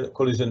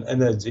collision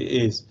energy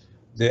is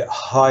the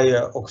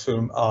higher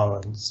oxonium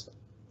ions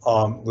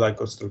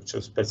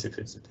glycostructure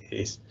specificity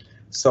is.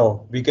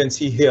 So we can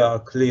see here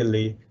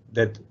clearly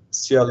that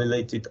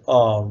sialylated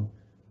arm,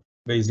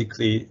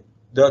 basically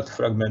dirt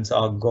fragments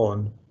are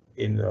gone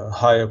in a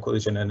higher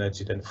collision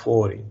energy than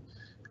 40.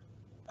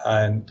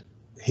 And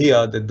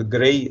here the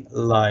gray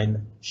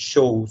line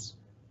shows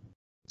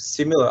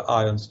similar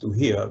ions to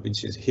here,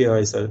 which is here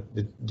is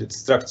the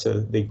structure,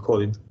 they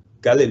call it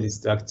Galilei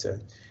structure,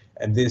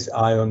 and this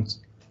ions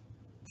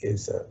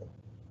is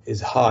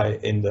high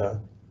in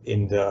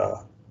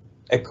the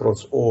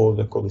across all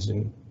the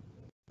collision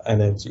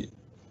energy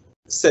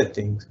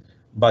settings.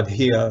 But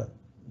here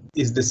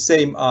is the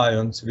same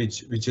ions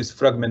which is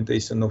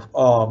fragmentation of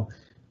arm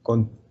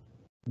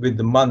with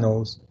the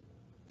monos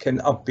can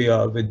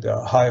appear with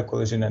the higher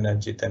collision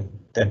energy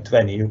than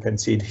 20. You can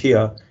see it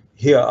here.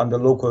 Here under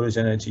low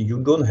collision energy,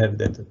 you don't have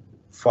that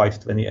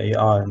 520A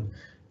ion,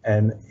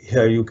 and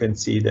here you can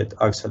see that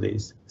actually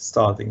is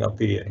starting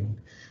appearing.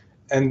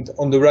 And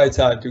on the right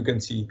side, you can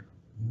see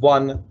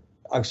one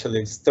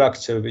actually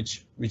structure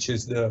which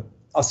is the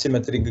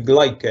asymmetric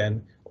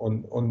glycan.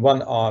 On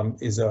one arm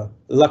is a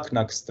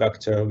Lacnac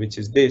structure, which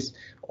is this.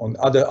 On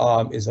other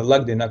arm is a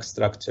Lagdinac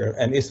structure,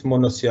 and it's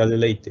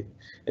monosialylated.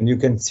 And you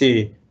can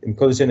see in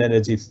collision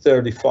energy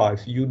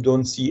 35, you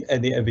don't see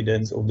any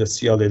evidence of the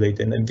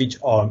sialylated and which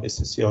arm is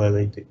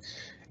sialylated.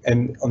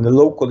 And on the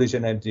low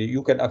collision energy,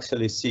 you can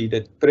actually see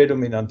that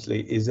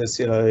predominantly is a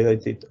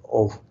sialylated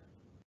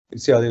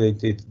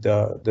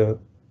the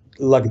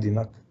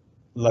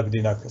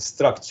Lagdinac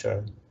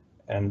structure,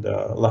 and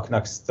the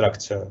Lacnac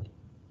structure,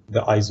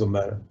 the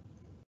isomer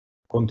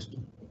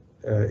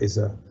is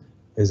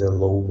a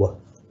low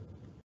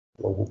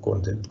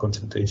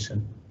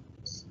concentration.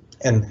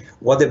 And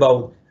what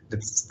about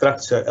the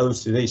structure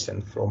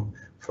elucidation from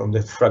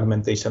the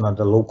fragmentation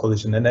under low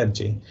collision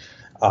energy?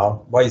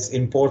 Why it's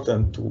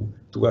important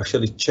to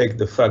actually check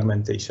the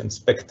fragmentation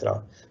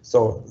spectra.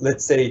 So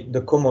let's say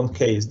the common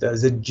case,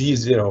 there's a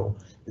G0,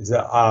 is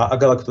a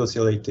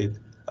agalactosylated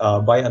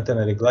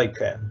biantennary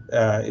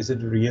glycan. Is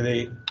it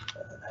really?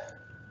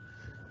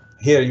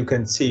 Here you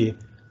can see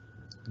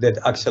that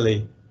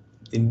actually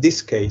in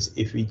this case,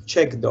 if we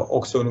check the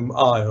oxonium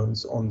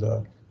ions on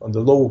the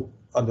low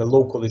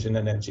collision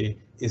energy,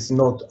 is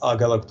not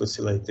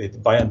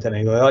agalactosylated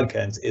biantennary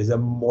glycans, is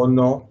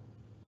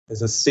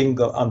a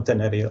single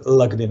antennary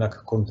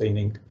Lagdinac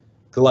containing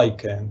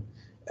glycan.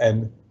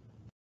 And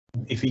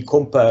if we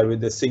compare with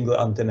the single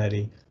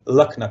antennary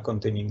Lacnac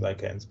containing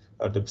glycans,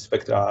 the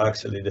spectra are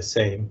actually the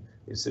same.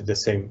 It's the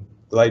same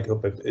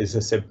glycopeptide, it's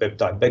the same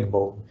peptide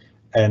backbone.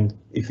 And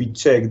if we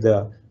check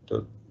the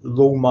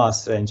low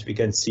mass range, we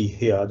can see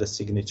here the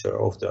signature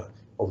of the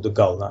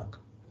GalNAc.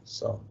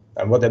 So,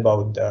 and what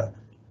about the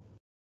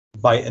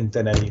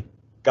biantennary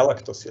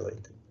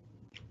galactosylated?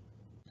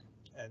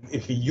 And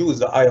if we use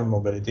the ion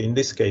mobility, in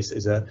this case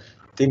is a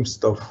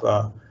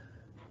Timstorf,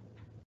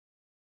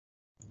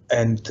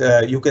 and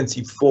you can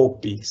see 4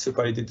 peaks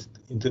separated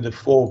into the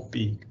 4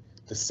 peak,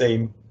 the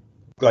same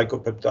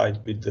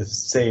glycopeptide with the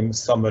same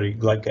summary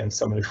glycan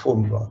summary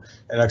formula.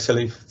 And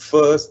actually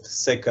first,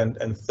 second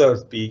and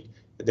third peak,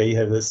 they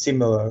have a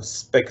similar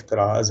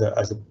spectra as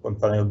on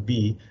panel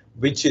B,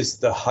 which is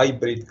the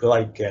hybrid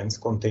glycans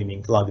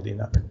containing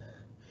Lagdinac.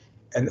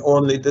 And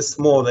only the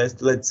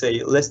smallest, let's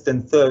say less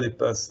than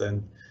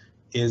 30%,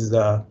 is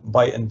the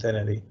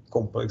biantennary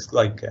complex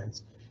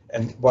glycans.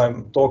 And what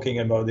I'm talking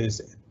about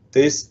is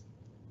this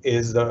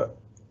is the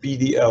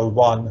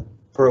PDL1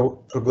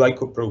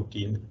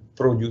 proglycoprotein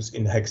produced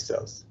in HEC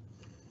cells.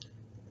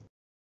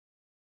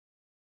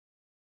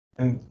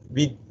 And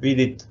we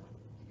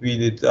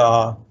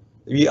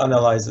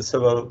analyzed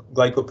several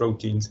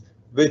glycoproteins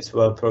which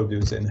were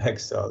produced in HEC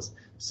cells.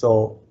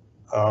 So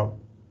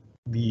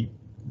we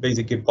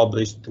basically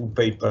published 2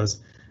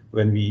 papers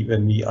when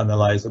we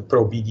analyzed the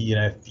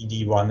pro-BDNF,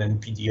 PD1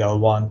 and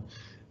PDL1,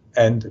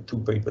 and 2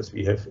 papers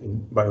we have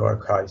in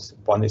bioarchives.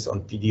 One is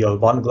on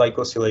PDL1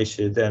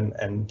 glycosylation,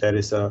 and there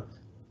is a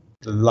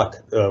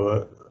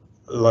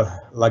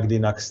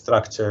Lagdinac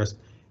structures,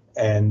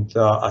 and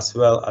as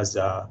well as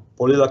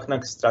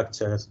polylacnac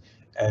structures,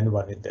 and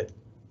one is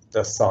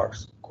the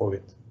SARS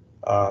COVID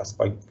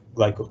spike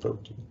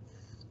glycoprotein.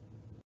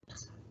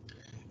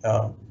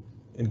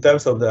 In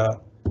terms of the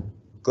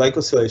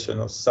glycosylation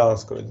of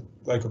SARS COVID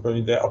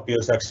glycoprotein, there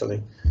appears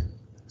actually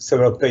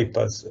several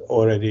papers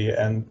already,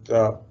 and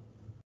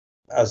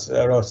as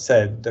Ross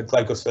said, the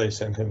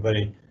glycosylation can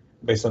vary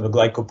based on the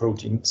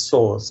glycoprotein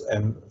source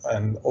and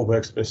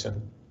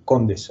overexpression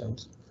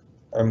conditions.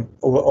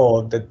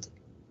 Overall, that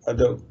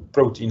the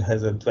protein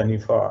has a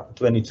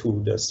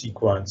 22 the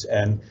sequence,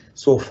 and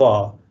so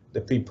far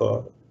the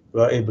people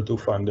were able to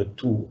find the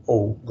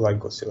 2O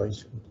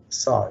glycosylation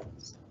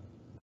sites.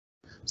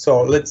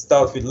 So let's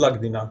start with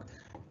lagdinac.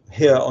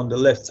 Here on the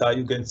left side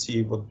you can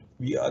see what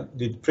we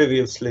did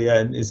previously,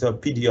 and is a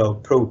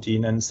PDL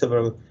protein and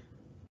several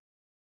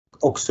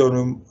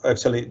oxonium,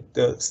 actually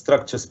the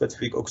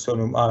structure-specific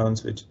oxonium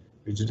ions which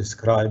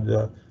describe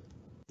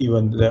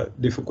even the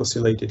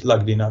defucosylated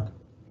lagdinac,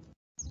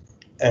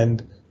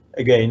 and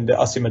again the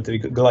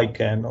asymmetric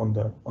glycan on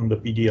the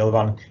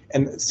PDL1,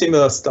 and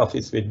similar stuff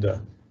is with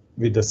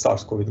the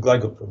SARS CoV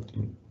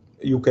glycoprotein.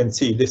 You can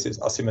see this is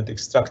asymmetric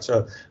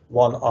structure.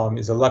 One arm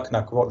is a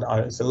lacnac, one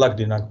arm is a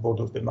lagdinac. Both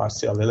of them are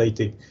cell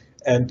related,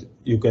 and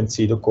you can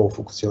see the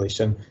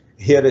co-fucosylation.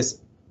 Here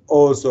is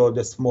also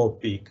the small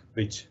peak,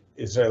 which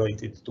is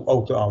related to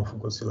outer arm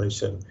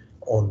fucosylation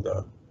on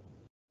the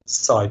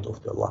side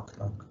of the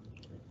lacnac.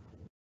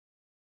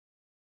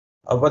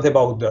 What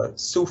about the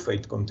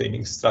sulfate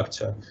containing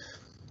structure?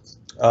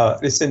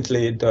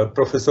 Recently, the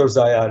Professor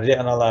Zaya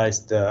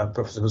reanalyzed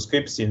Professor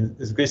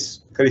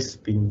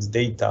Crispin's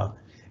data,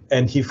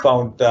 and he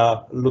found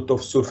a lot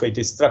of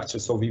sulfated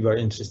structures. So we were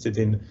interested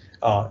in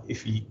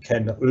if we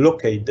can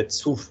locate that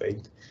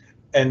sulfate.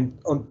 And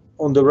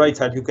on the right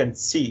side, you can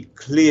see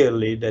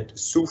clearly that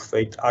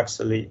sulfate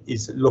actually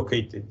is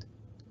located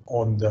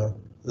on the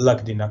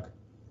lagdinac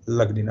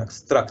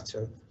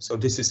structure. So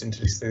this is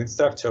interesting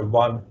structure.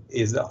 One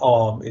is the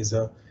arm is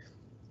a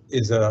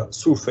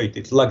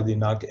sulfated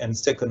lagdinac, and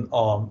second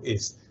arm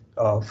is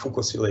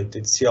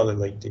fucosylated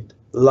sialylated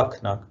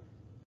lacnac.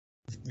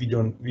 We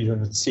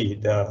don't see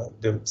the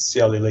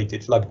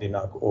sialylated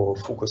lagdinac or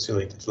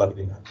fucosylated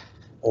lagdinac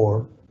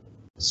or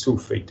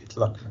sulfated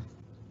lacnac.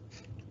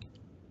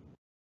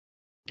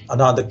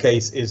 Another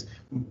case is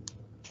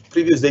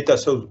previous data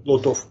showed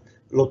lot of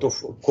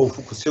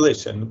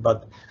co-fucosylation,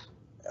 but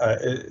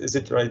is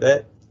it right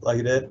there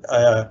like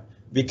that?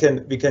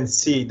 We can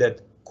see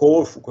that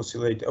core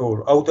fucosylated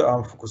or outer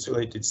arm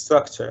fucosylated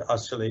structure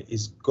actually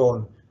is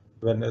gone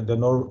when the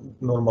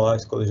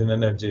normalized collision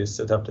energy is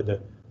set up to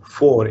the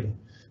 40.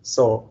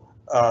 So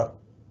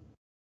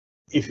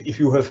if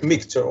you have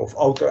mixture of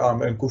outer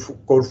arm and core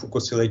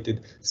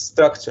fucosylated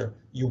structure,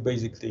 you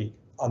basically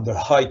under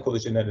high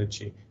collision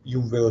energy you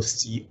will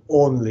see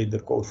only the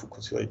core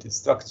fucosylated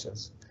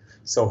structures.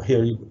 So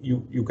here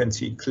you can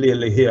see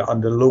clearly here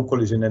under low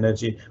collision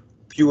energy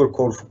pure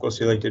core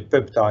fucosylated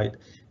peptide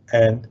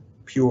and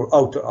pure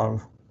outer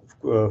arm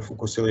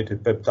fucosylated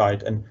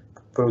peptide, and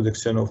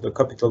production of the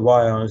capital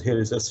Y ions. Here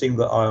is a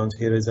single ion,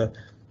 here is a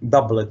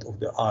doublet of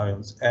the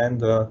ions,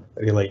 and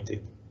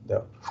related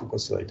the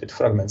fucosylated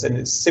fragments. And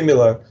it's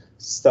similar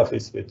stuff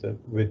is with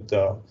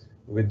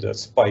the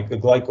spike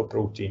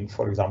glycoprotein,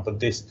 for example,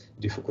 this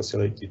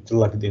defucosylated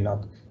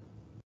lagdinac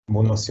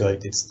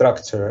monosylated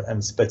structure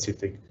and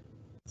specific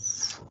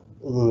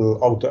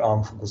outer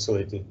arm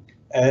fucosylated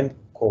and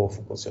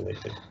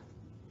co-fucosylated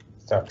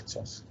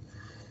structures.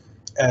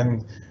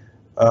 And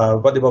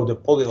what about the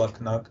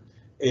polylacnac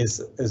is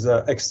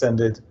an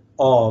extended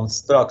arm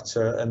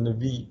structure, and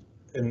we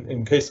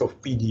in case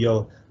of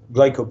PDL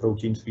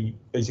glycoproteins we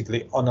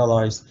basically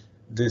analyze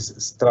this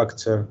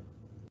structure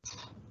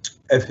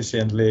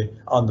efficiently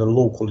under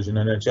low collision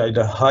energy.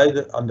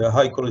 Either under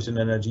high collision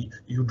energy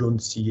you don't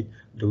see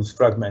those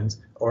fragments,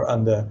 or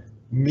under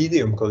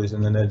medium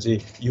collision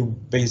energy you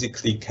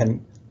basically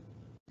can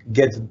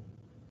get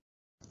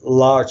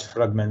large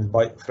fragments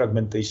by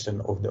fragmentation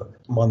of the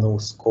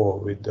Manus core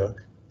with the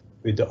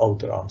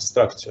outer arm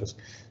structures.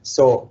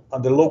 So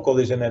under low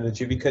collision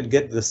energy we can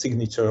get the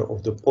signature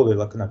of the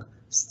polylacnac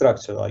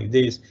structure like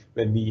this.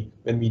 When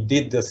we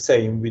did the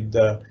same with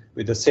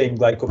the same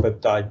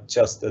glycopeptide,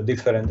 just a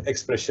different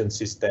expression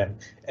system,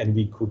 and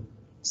we could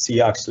see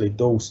actually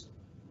those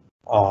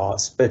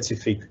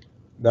specific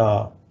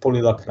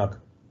polylacnac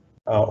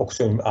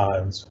oxonium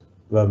ions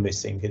were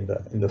missing in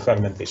the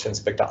fragmentation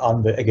spectra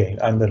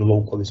under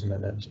low collision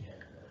energy.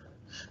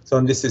 So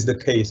this is the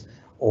case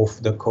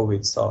of the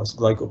COVID SARS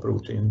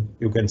glycoprotein.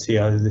 You can see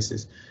this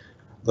is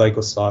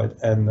glycoside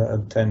and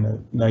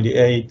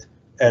 1098,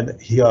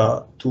 and here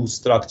are two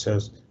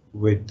structures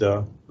with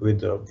the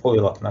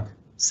polylacnac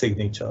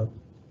signature.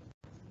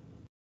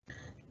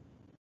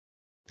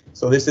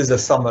 So this is a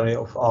summary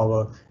of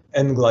our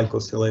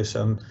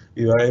N-glycosylation.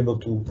 We were able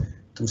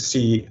to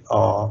see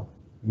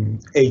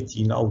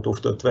 18 out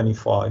of the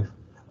 25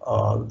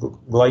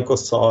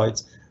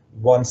 glycosides.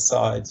 One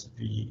side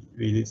we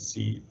really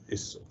see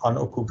is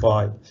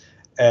unoccupied,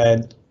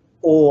 and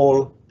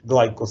all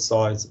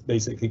glycosides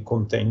basically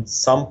contain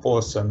some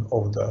portion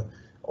of the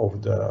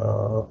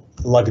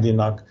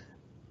lagdinac.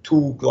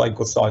 Two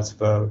glycosides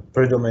were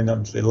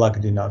predominantly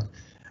lagdinac,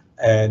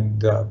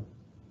 and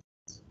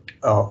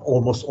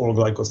almost all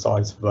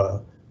glycosides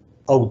were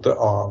outer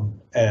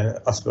arm and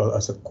as well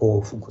as a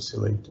core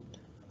fucosylated.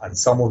 And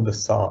some of the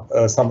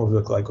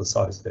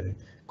glycosides they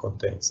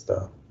contains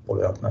the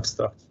polylacnac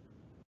structure.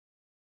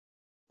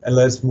 And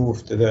let's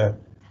move to the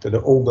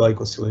O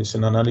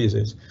glycosylation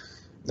analysis.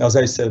 As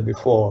I said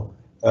before,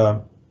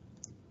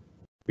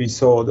 we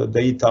saw the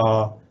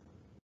data,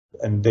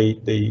 and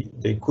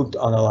they could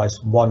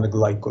analyze one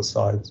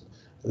glycoside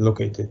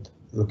located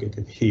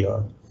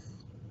here.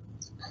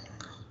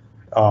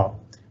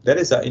 That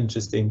is an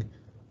interesting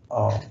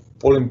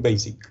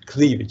polybasic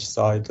cleavage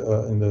site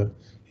in the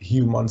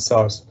human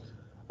SARS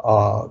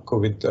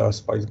COVID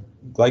spike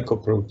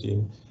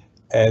glycoprotein,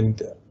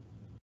 and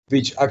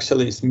which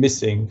actually is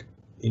missing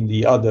in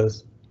the other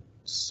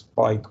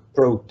spike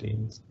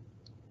proteins.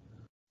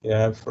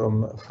 Yeah,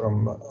 from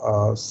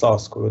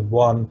SARS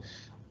CoV-1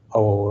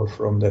 or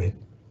from the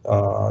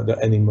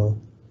animal,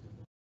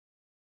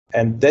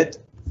 and that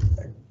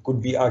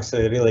could be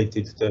actually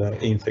related to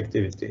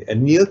infectivity.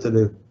 And near to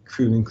the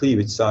furin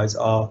cleavage sites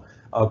are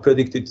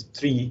predicted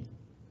 3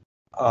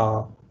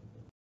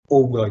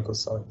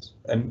 O-glycosides,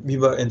 and we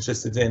were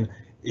interested in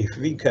if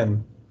we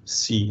can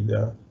see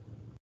the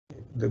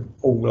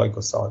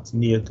O-glycosides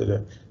near to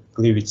the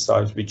cleavage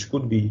sites, which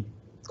could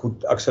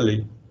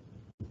actually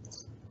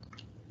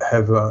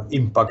have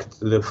impact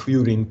the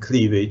furin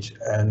cleavage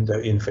and the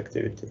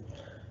infectivity.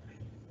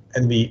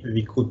 And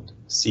we could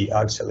see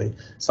actually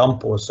some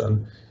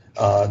portion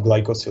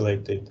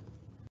glycosylated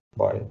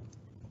by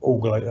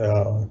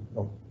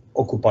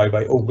occupied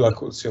by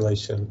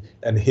O-glycosylation,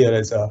 and here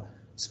is a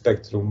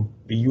spectrum.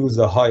 We use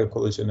a higher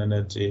collision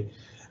energy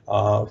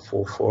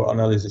for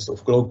analysis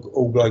of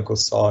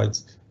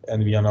O-glycosides,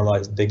 and we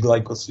analyze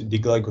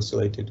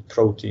deglycosylated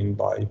protein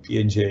by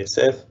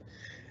PNGSF,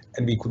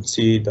 and we could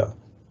see the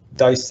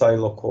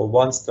disilo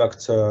core-1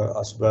 structure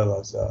as well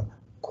as a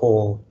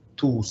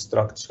core-2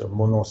 structure,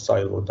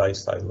 monosilo,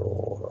 disilo,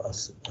 or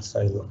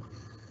asilo.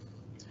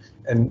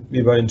 And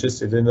we were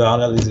interested in the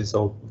analysis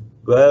of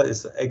where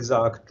is the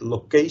exact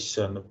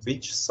location,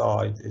 which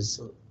site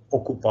is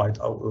occupied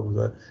out of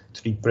the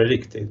 3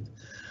 predicted.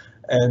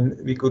 And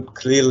we could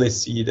clearly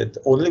see that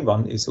only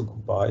one is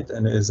occupied,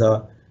 and is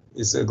a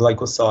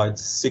glycoside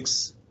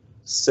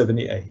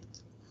 678.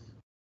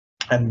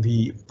 And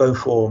we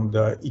performed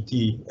the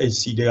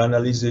ET-HCD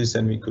analysis,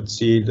 and we could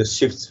see the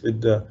shifts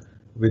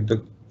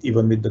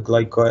even with the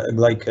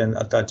glycan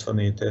attached on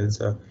it as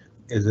a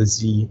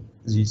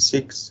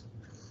Z6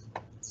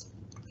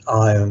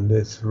 ion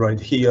that's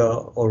right here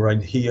or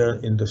right here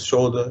in the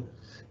shoulder.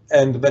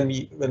 And when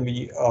we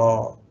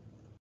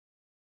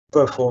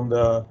perform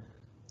the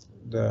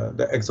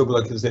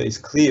exoglycosylase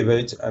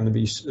cleavage, and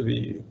we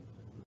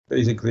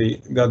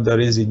basically got the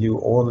residue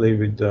only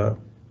with the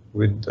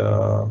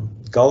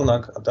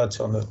GalNAc attached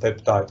on the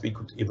peptide, we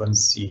could even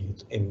see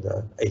it in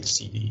the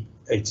HCD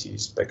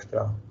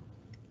spectra.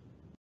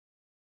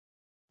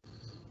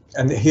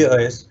 And here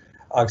is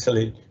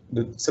actually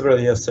several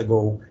years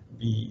ago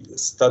we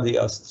studied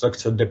a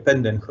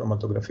structure-dependent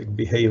chromatographic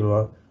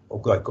behavior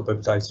of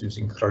glycopeptides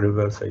using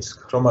cryo phase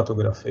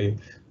chromatography,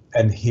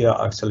 and here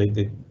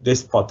actually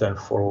this pattern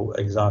follows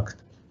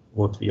exact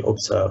what we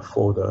observe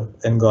for the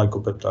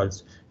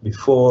N-glycopeptides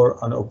before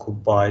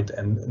unoccupied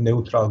and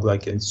neutral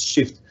glycans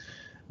shift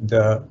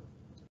the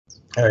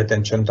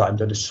retention time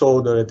to the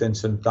shoulder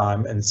retention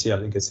time, and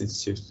sialic acid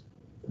shifts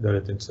the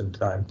retention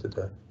time to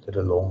the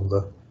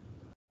longer.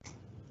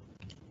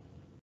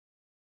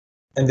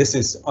 And this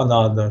is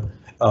another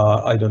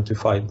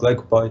identified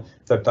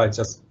glycopeptide,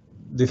 just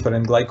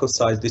different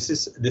glycosides. This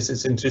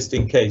is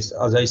interesting case.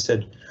 As I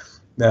said,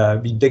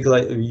 we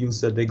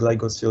use the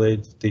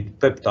deglycosylated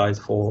peptide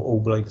for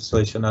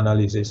O-glycosylation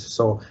analysis.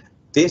 So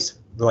this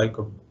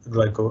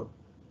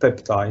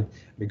glycopeptide,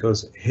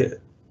 because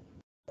here,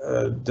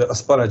 the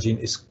asparagine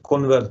is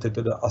converted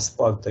to the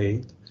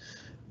aspartate,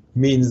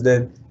 means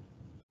that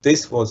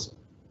this was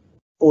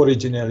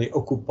originally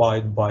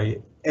occupied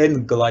by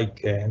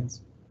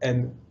N-glycans,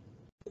 and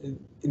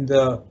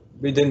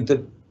within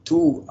the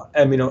 2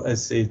 amino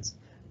acids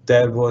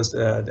there was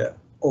the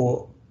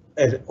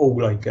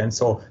O-glycan,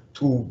 so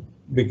 2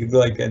 big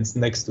glycans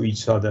next to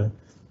each other,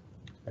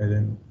 and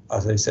then,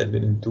 as I said,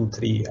 within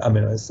 2-3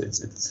 amino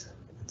acids it's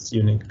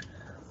unique.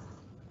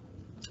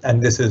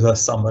 And this is a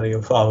summary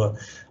of our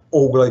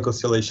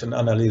O-glycosylation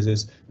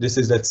analysis. This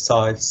is at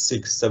site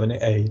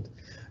 678,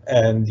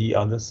 and the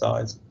other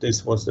sites,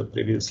 this was the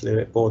previously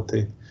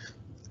reported.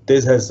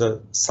 This has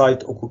a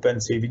site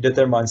occupancy. We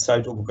determine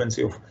site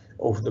occupancy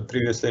of the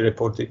previously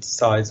reported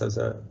sites as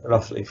a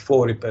roughly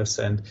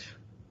 40%.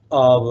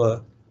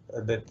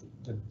 That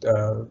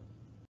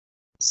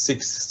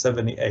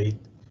 678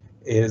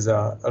 is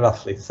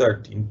roughly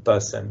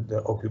 13%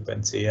 the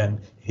occupancy,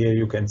 and here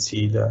you can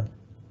see the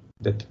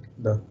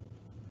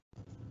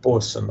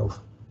portion of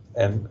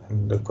and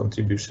the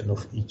contribution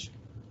of each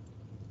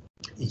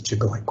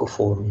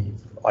glycoform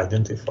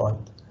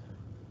identified.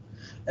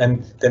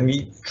 And then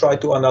we try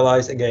to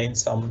analyze again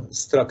some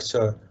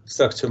structure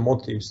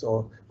motifs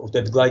of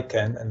that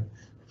glycan, and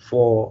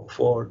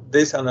for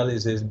this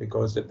analysis,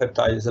 because the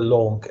peptide is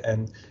long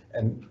and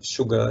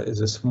sugar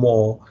is a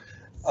small,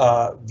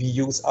 we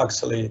use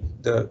actually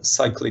the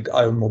cyclic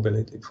ion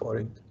mobility for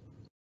it.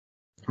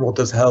 What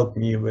has helped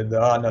me with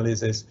the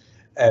analysis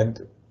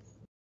and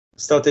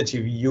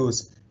strategy we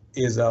use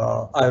is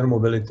ion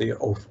mobility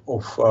of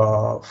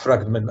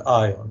fragment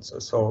ions.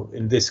 So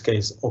in this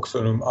case,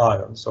 oxonium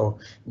ion. So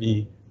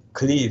we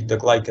cleave the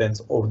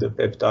glycans of the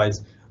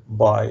peptides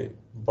by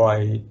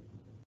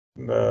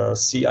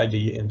CID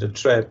in the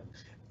thread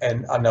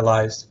and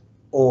analyze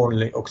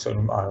only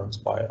oxonium ions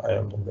by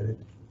ion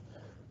mobility.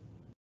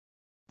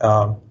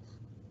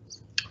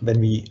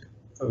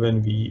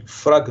 When we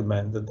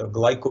fragment the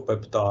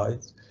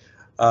glycopeptides,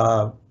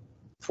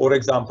 for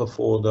example,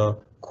 for the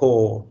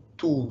core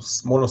 2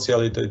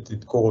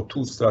 monocylated core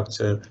 2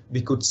 structure,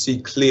 we could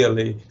see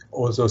clearly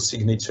also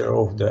signature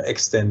of the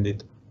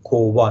extended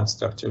core 1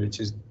 structure, which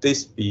is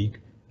this peak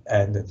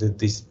and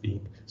this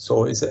peak.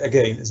 So it's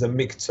a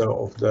mixture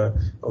of the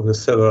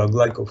several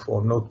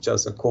glycoform, not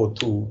just a core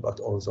 2, but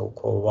also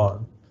core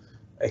 1,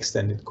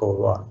 extended core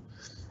 1.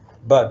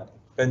 But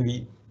when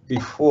we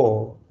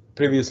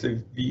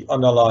previously we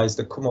analyzed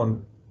the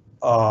common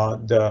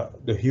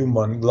the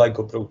human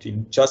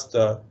glycoprotein, just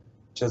the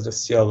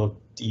CLOT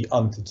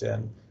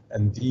antigen,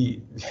 and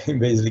we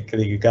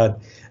basically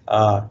got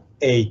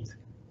 8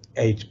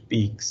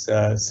 peaks.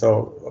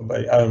 So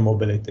by ion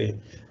mobility,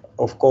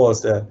 of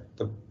course, the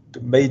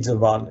major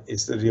one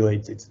is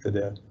related to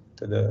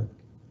the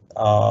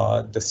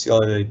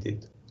CLOT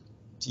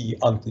T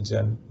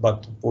antigen,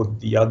 but what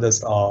the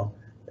others are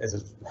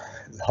is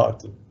hard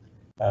to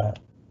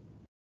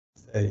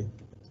say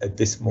at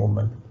this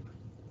moment.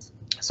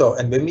 So,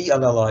 and when we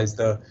analyze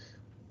the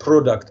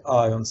product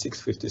ion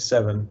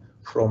 657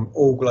 from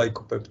all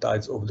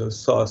glycopeptides of the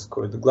SARS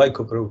CoV, the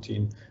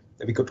glycoprotein,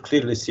 we could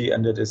clearly see,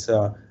 and that is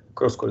a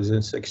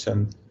cross-collision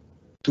section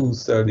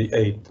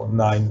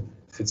 238.9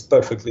 fits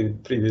perfectly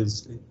with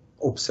previously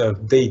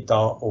observed data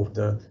of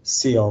the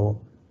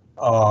CL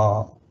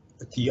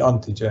T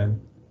antigen.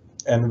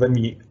 And when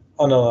we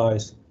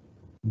analyze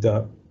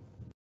the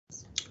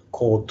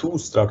core 2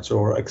 structure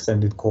or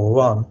extended core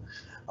 1,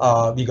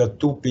 we got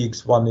 2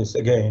 peaks. One is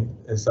again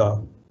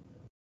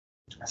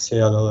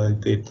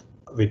CL-related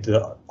with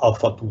the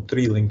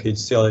alpha-2-3 linkage,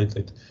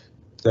 CL-related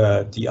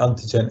the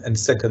antigen, and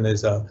second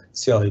is a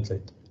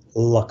CL-related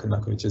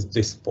LACNAC, which is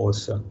this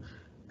portion,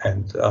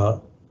 and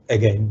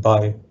again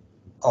by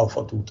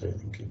alpha-2-3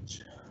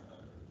 linkage.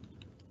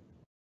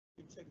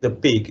 The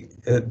peak,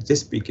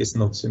 this peak is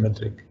not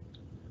symmetric,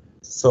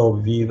 so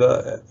we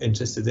were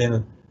interested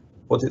in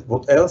what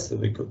else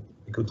we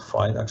could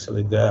find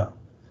actually there.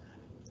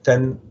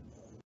 Then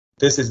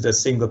this is the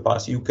single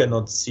pass. You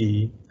cannot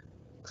see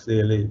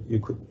clearly. You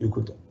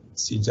could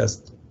see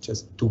just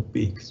 2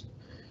 peaks.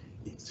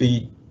 If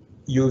we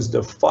use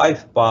the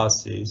 5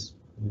 passes,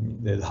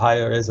 the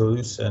higher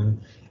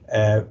resolution,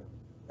 and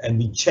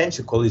we change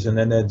the collision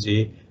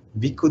energy,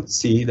 we could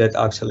see that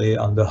actually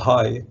on the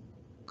high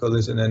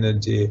collision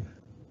energy,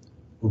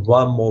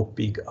 one more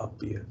peak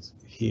appears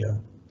here.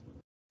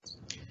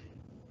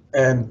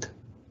 And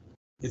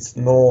it's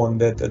known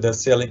that the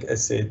sialic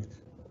acid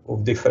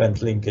of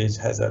different linkage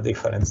has a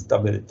different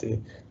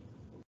stability.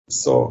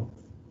 So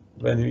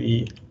when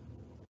we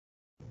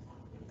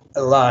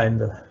align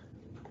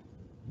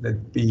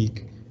that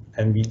peak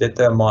and we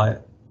determine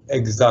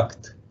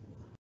exact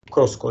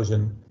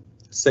cross-collision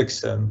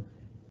section,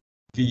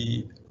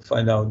 we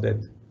find out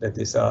that that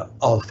is a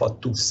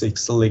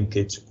alpha-2-6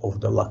 linkage of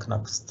the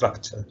LACNAC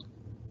structure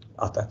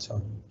attached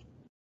on it.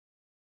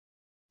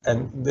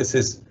 And this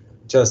is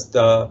just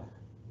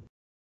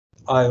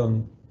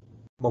ion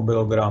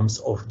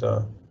mobilograms of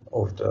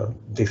the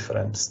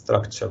different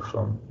structure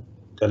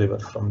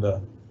delivered from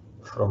the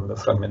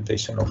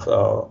fragmentation of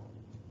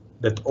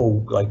that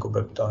O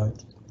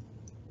glycopeptide.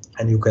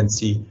 And you can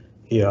see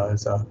here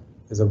is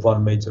a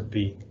one major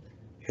peak.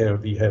 Here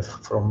we have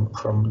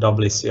from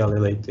doubly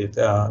CL-related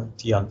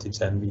T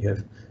antigen, we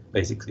have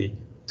basically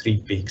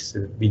 3 peaks.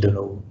 We don't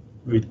know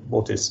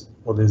what is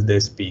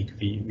this peak.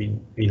 We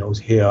know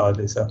here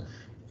is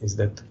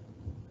that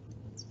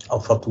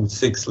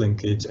alpha-2-6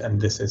 linkage, and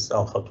this is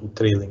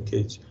alpha-2-3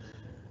 linkage.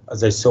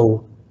 As I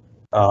saw,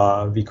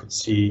 we could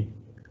see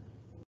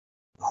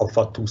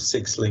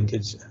alpha-2-6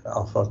 linkage,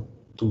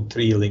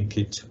 alpha-2-3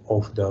 linkage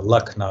of the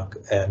LACNAC,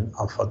 and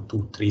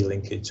alpha-2-3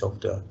 linkage of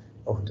the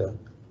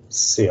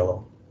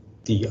CL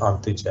T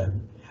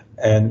antigen.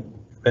 And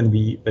when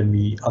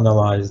we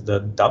analyze the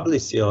doubly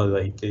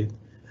CL-related,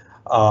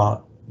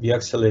 we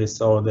actually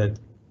saw that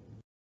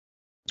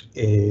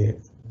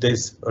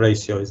this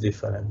ratio is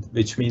different,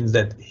 which means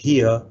that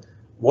here,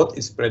 what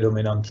is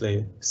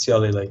predominantly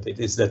CL-related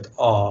is that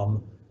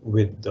arm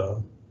with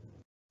the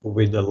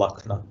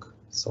LACNAC.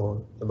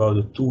 So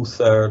about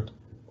 2/3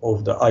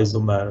 of the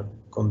isomer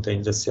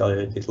contains the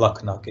CL-related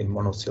LACNAC in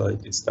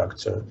monocylated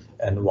structure,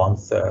 and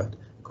 1/3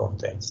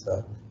 contains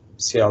the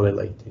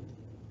CL-related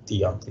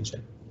T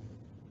antigen.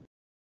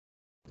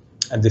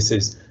 And this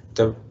is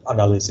the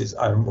analysis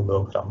ion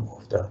mobilogram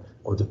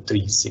of the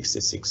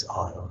 366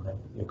 ion. And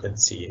you can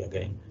see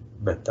again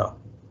beta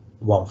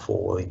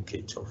 1,4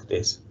 linkage of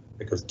this,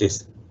 because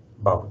this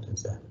bound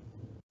is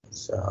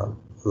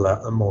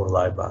more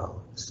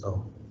labile.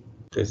 So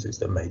this is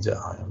the major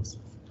ions.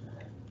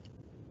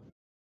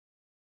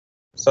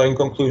 So in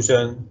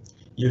conclusion,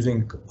 using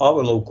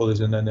our low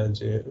collision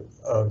energy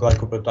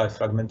glycopeptide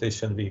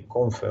fragmentation, we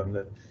confirmed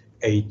that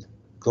 8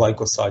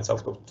 glycosides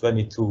out of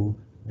 22,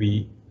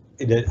 we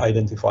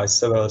identify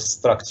several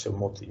structure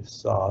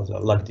motifs, the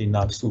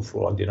lacdinac,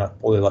 sulfolacdinac,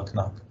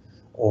 polylacnac,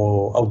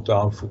 or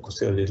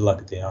auto-unfucosylated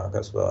lacdinac,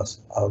 as well as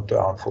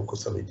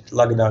auto-unfucosylated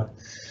lacdinac.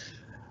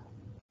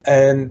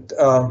 And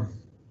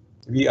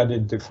we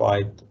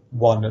identified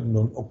 1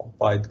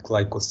 non-occupied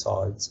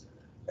glycosides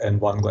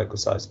and 1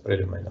 glycoside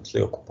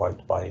predominantly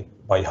occupied by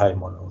high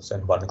monos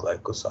and 1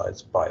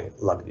 glycoside by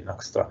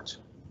lacdinac structure.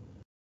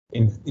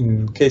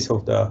 In case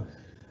of the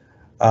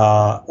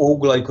O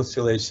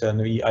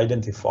glycosylation, we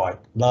identified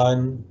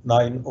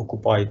 9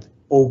 occupied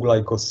O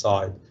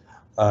glycoside,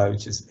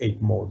 which is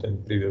 8 more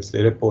than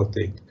previously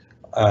reported,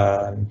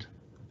 and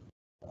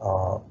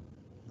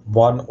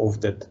 1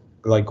 of that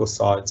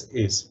glycosides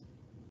is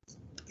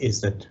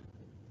that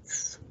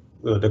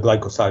the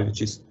glycoside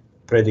which is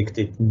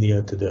predicted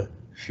near to the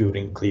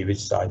furin cleavage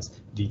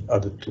sites. The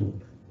other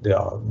 2, they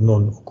are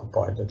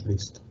non-occupied, at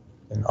least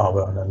in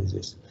our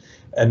analysis.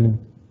 And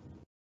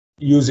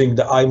using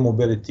the eye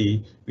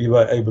mobility, we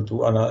were able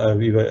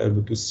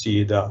to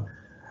see the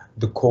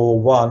core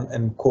 1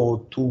 and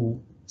core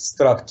 2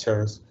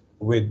 structures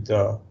with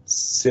the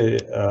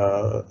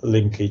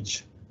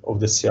linkage of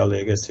the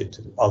sialic acid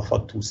alpha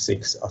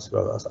 2,6 as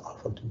well as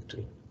alpha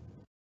 2,3.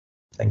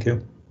 Thank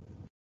you.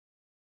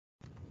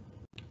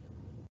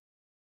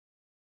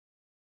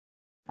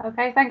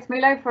 Okay, thanks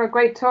Milo for a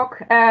great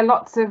talk.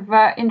 Lots of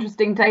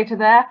interesting data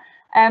there.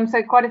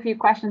 So quite a few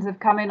questions have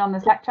come in on the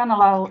Slack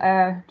channel. I'll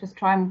just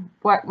try and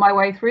work my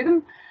way through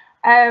them.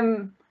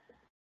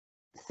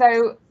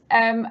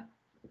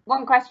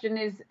 One question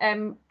is,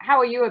 how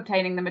are you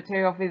obtaining the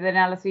material for the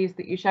analyses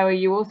that you show? Are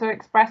you also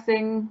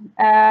expressing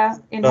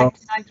in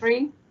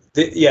HEC-293?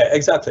 Yeah,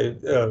 exactly.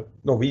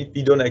 No, we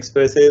don't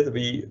express it.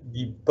 We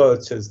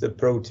purchase the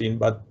protein,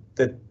 but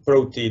that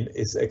protein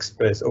is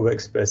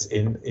overexpressed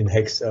in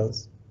HEC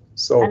cells.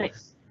 So,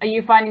 are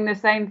you finding the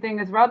same thing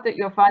as Rod, that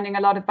you're finding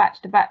a lot of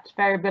batch-to-batch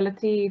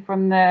variability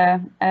from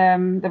the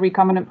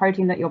recombinant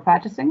protein that you're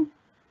purchasing?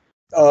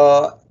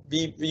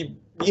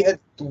 We had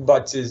 2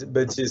 batches,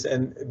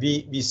 and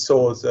we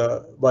saw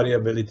the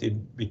variability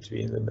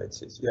between the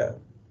batches. Yeah.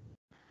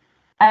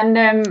 And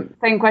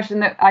same question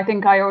that I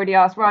think I already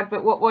asked Rod,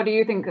 but what do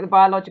you think of the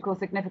biological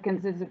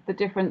significance of the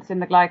difference in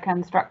the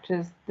glycan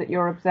structures that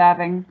you're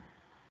observing?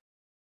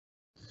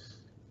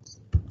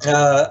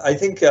 I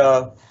think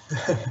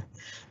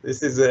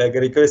this is a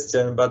great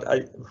question, but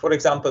for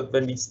example,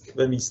 when we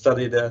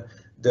studied the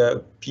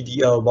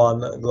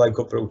PDL1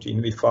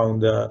 glycoprotein, we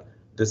found the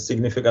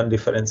significant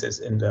differences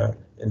in the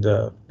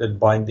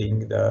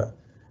binding the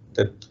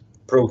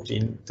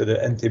protein to the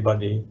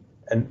antibody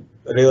and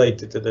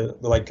related to the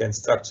glycan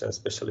structure,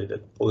 especially the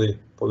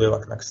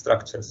polylacnac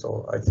structure.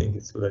 So I think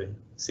it's very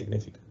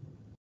significant.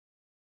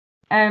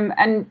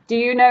 And do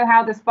you know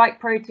how the spike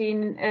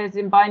protein is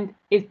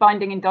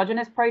binding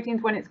endogenous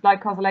proteins when its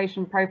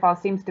glycosylation profile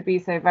seems to be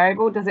so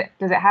variable? Does it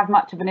have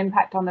much of an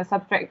impact on the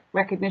substrate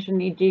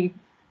recognition, e.g.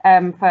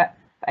 for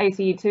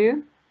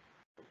ACE2?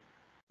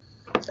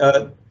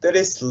 There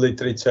is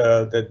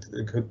literature that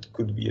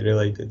could be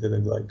related to the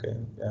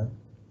glycan. Yeah.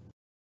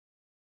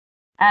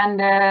 And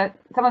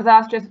someone's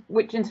asked just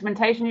which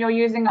instrumentation you're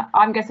using.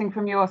 I'm guessing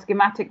from your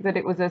schematic that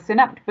it was a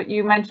SYNAPT, but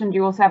you mentioned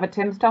you also have a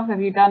timsTOF.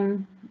 Have you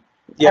done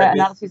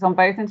analyses on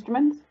both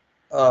instruments?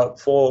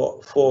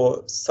 For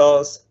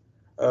SARS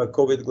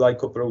COVID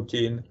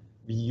glycoprotein,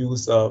 we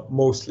use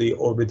mostly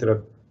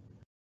orbital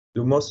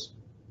Lumos.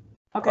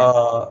 Okay.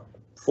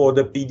 For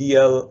the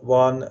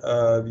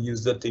PDL1, we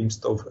use the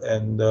timsTOF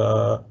and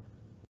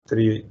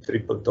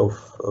triple TOF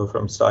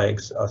from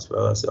SciEx, as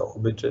well as the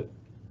orbital.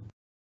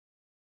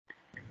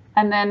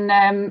 And then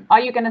are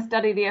you going to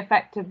study the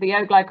effect of the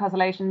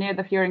O-glycosylation near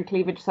the furin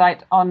cleavage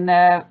site on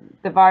the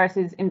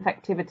virus's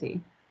infectivity?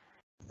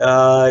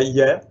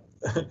 Yeah,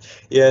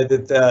 yeah,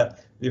 that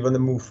we want to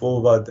move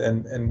forward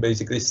and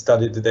basically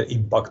study the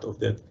impact of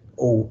that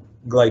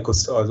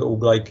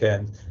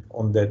O-glycan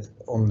on that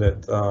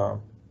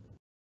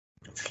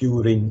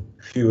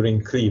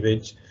furin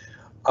cleavage.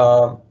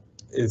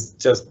 Is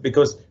just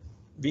because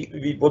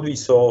what we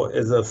saw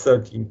is a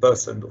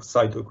 13% of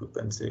site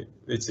occupancy,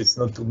 which is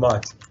not too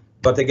much,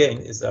 but again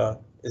is an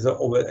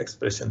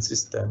overexpression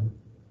system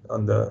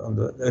on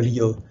the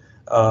real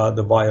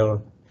the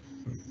viral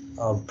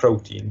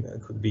protein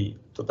could be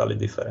totally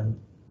different.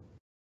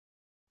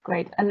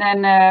 Great. And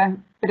then a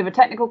bit of a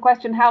technical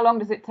question: how long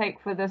does it take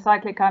for the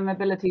cyclic eye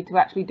mobility to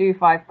actually do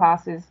 5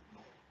 passes?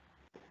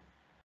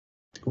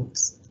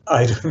 Oops,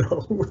 I don't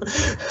know.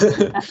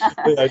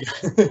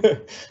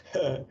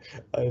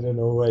 I don't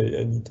know.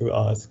 I need to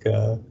ask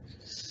the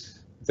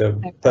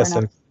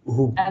person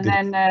who. And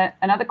then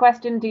another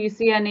question: do you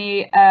see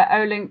any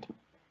O-linked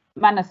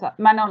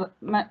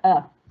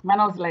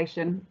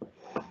manosylation?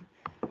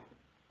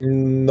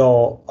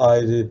 No,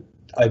 I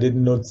did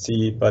not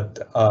see, but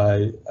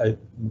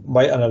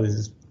my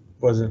analysis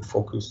wasn't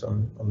focused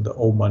on the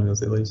O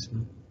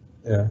manosylation.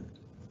 Yeah.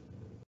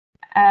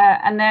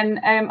 And then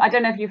I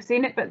don't know if you've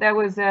seen it, but there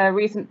was a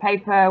recent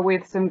paper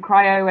with some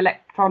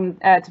cryo-electron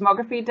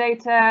tomography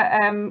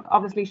data,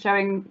 obviously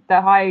showing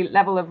the high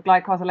level of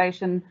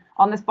glycosylation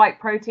on the spike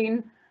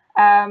protein.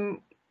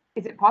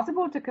 Is it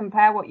possible to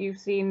compare what you've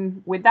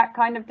seen with that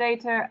kind of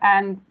data?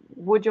 And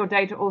would your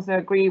data also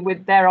agree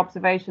with their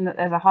observation that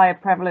there's a higher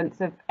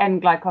prevalence of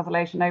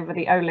N-glycosylation over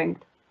the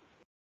O-linked?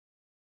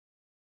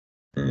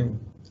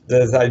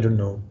 I don't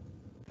know.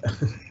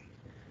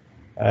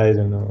 I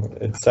don't know.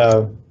 It's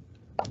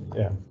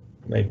yeah,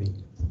 maybe.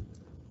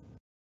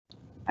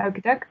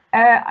 Okie doke.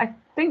 I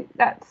think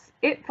that's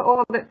it for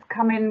all that's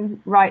come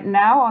in right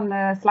now on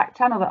the Slack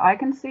channel that I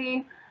can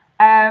see.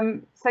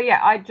 So yeah,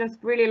 I'd just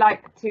really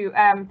like to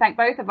thank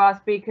both of our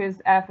speakers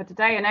for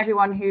today, and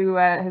everyone who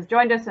has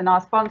joined us, and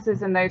our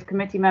sponsors and those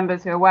committee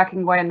members who are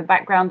working away in the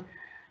background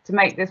to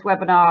make this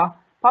webinar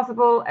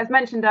possible. As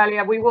mentioned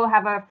earlier, we will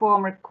have a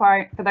form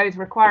for those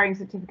requiring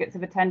certificates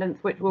of attendance,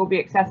 which will be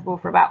accessible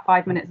for about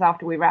 5 minutes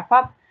after we wrap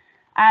up.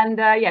 And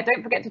yeah,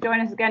 don't forget to join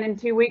us again in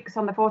 2 weeks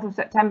on the 4th of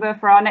September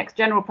for our next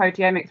general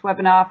proteomics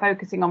webinar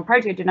focusing on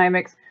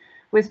proteogenomics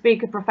with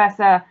speaker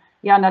Professor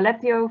Jana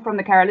Leptio from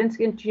the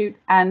Karolinska Institute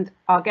and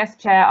our guest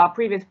chair, our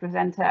previous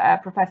presenter,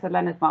 Professor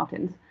Leonard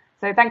Martins.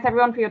 So thanks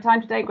everyone for your time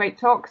today, great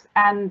talks,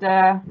 and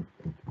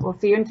we'll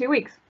see you in 2 weeks.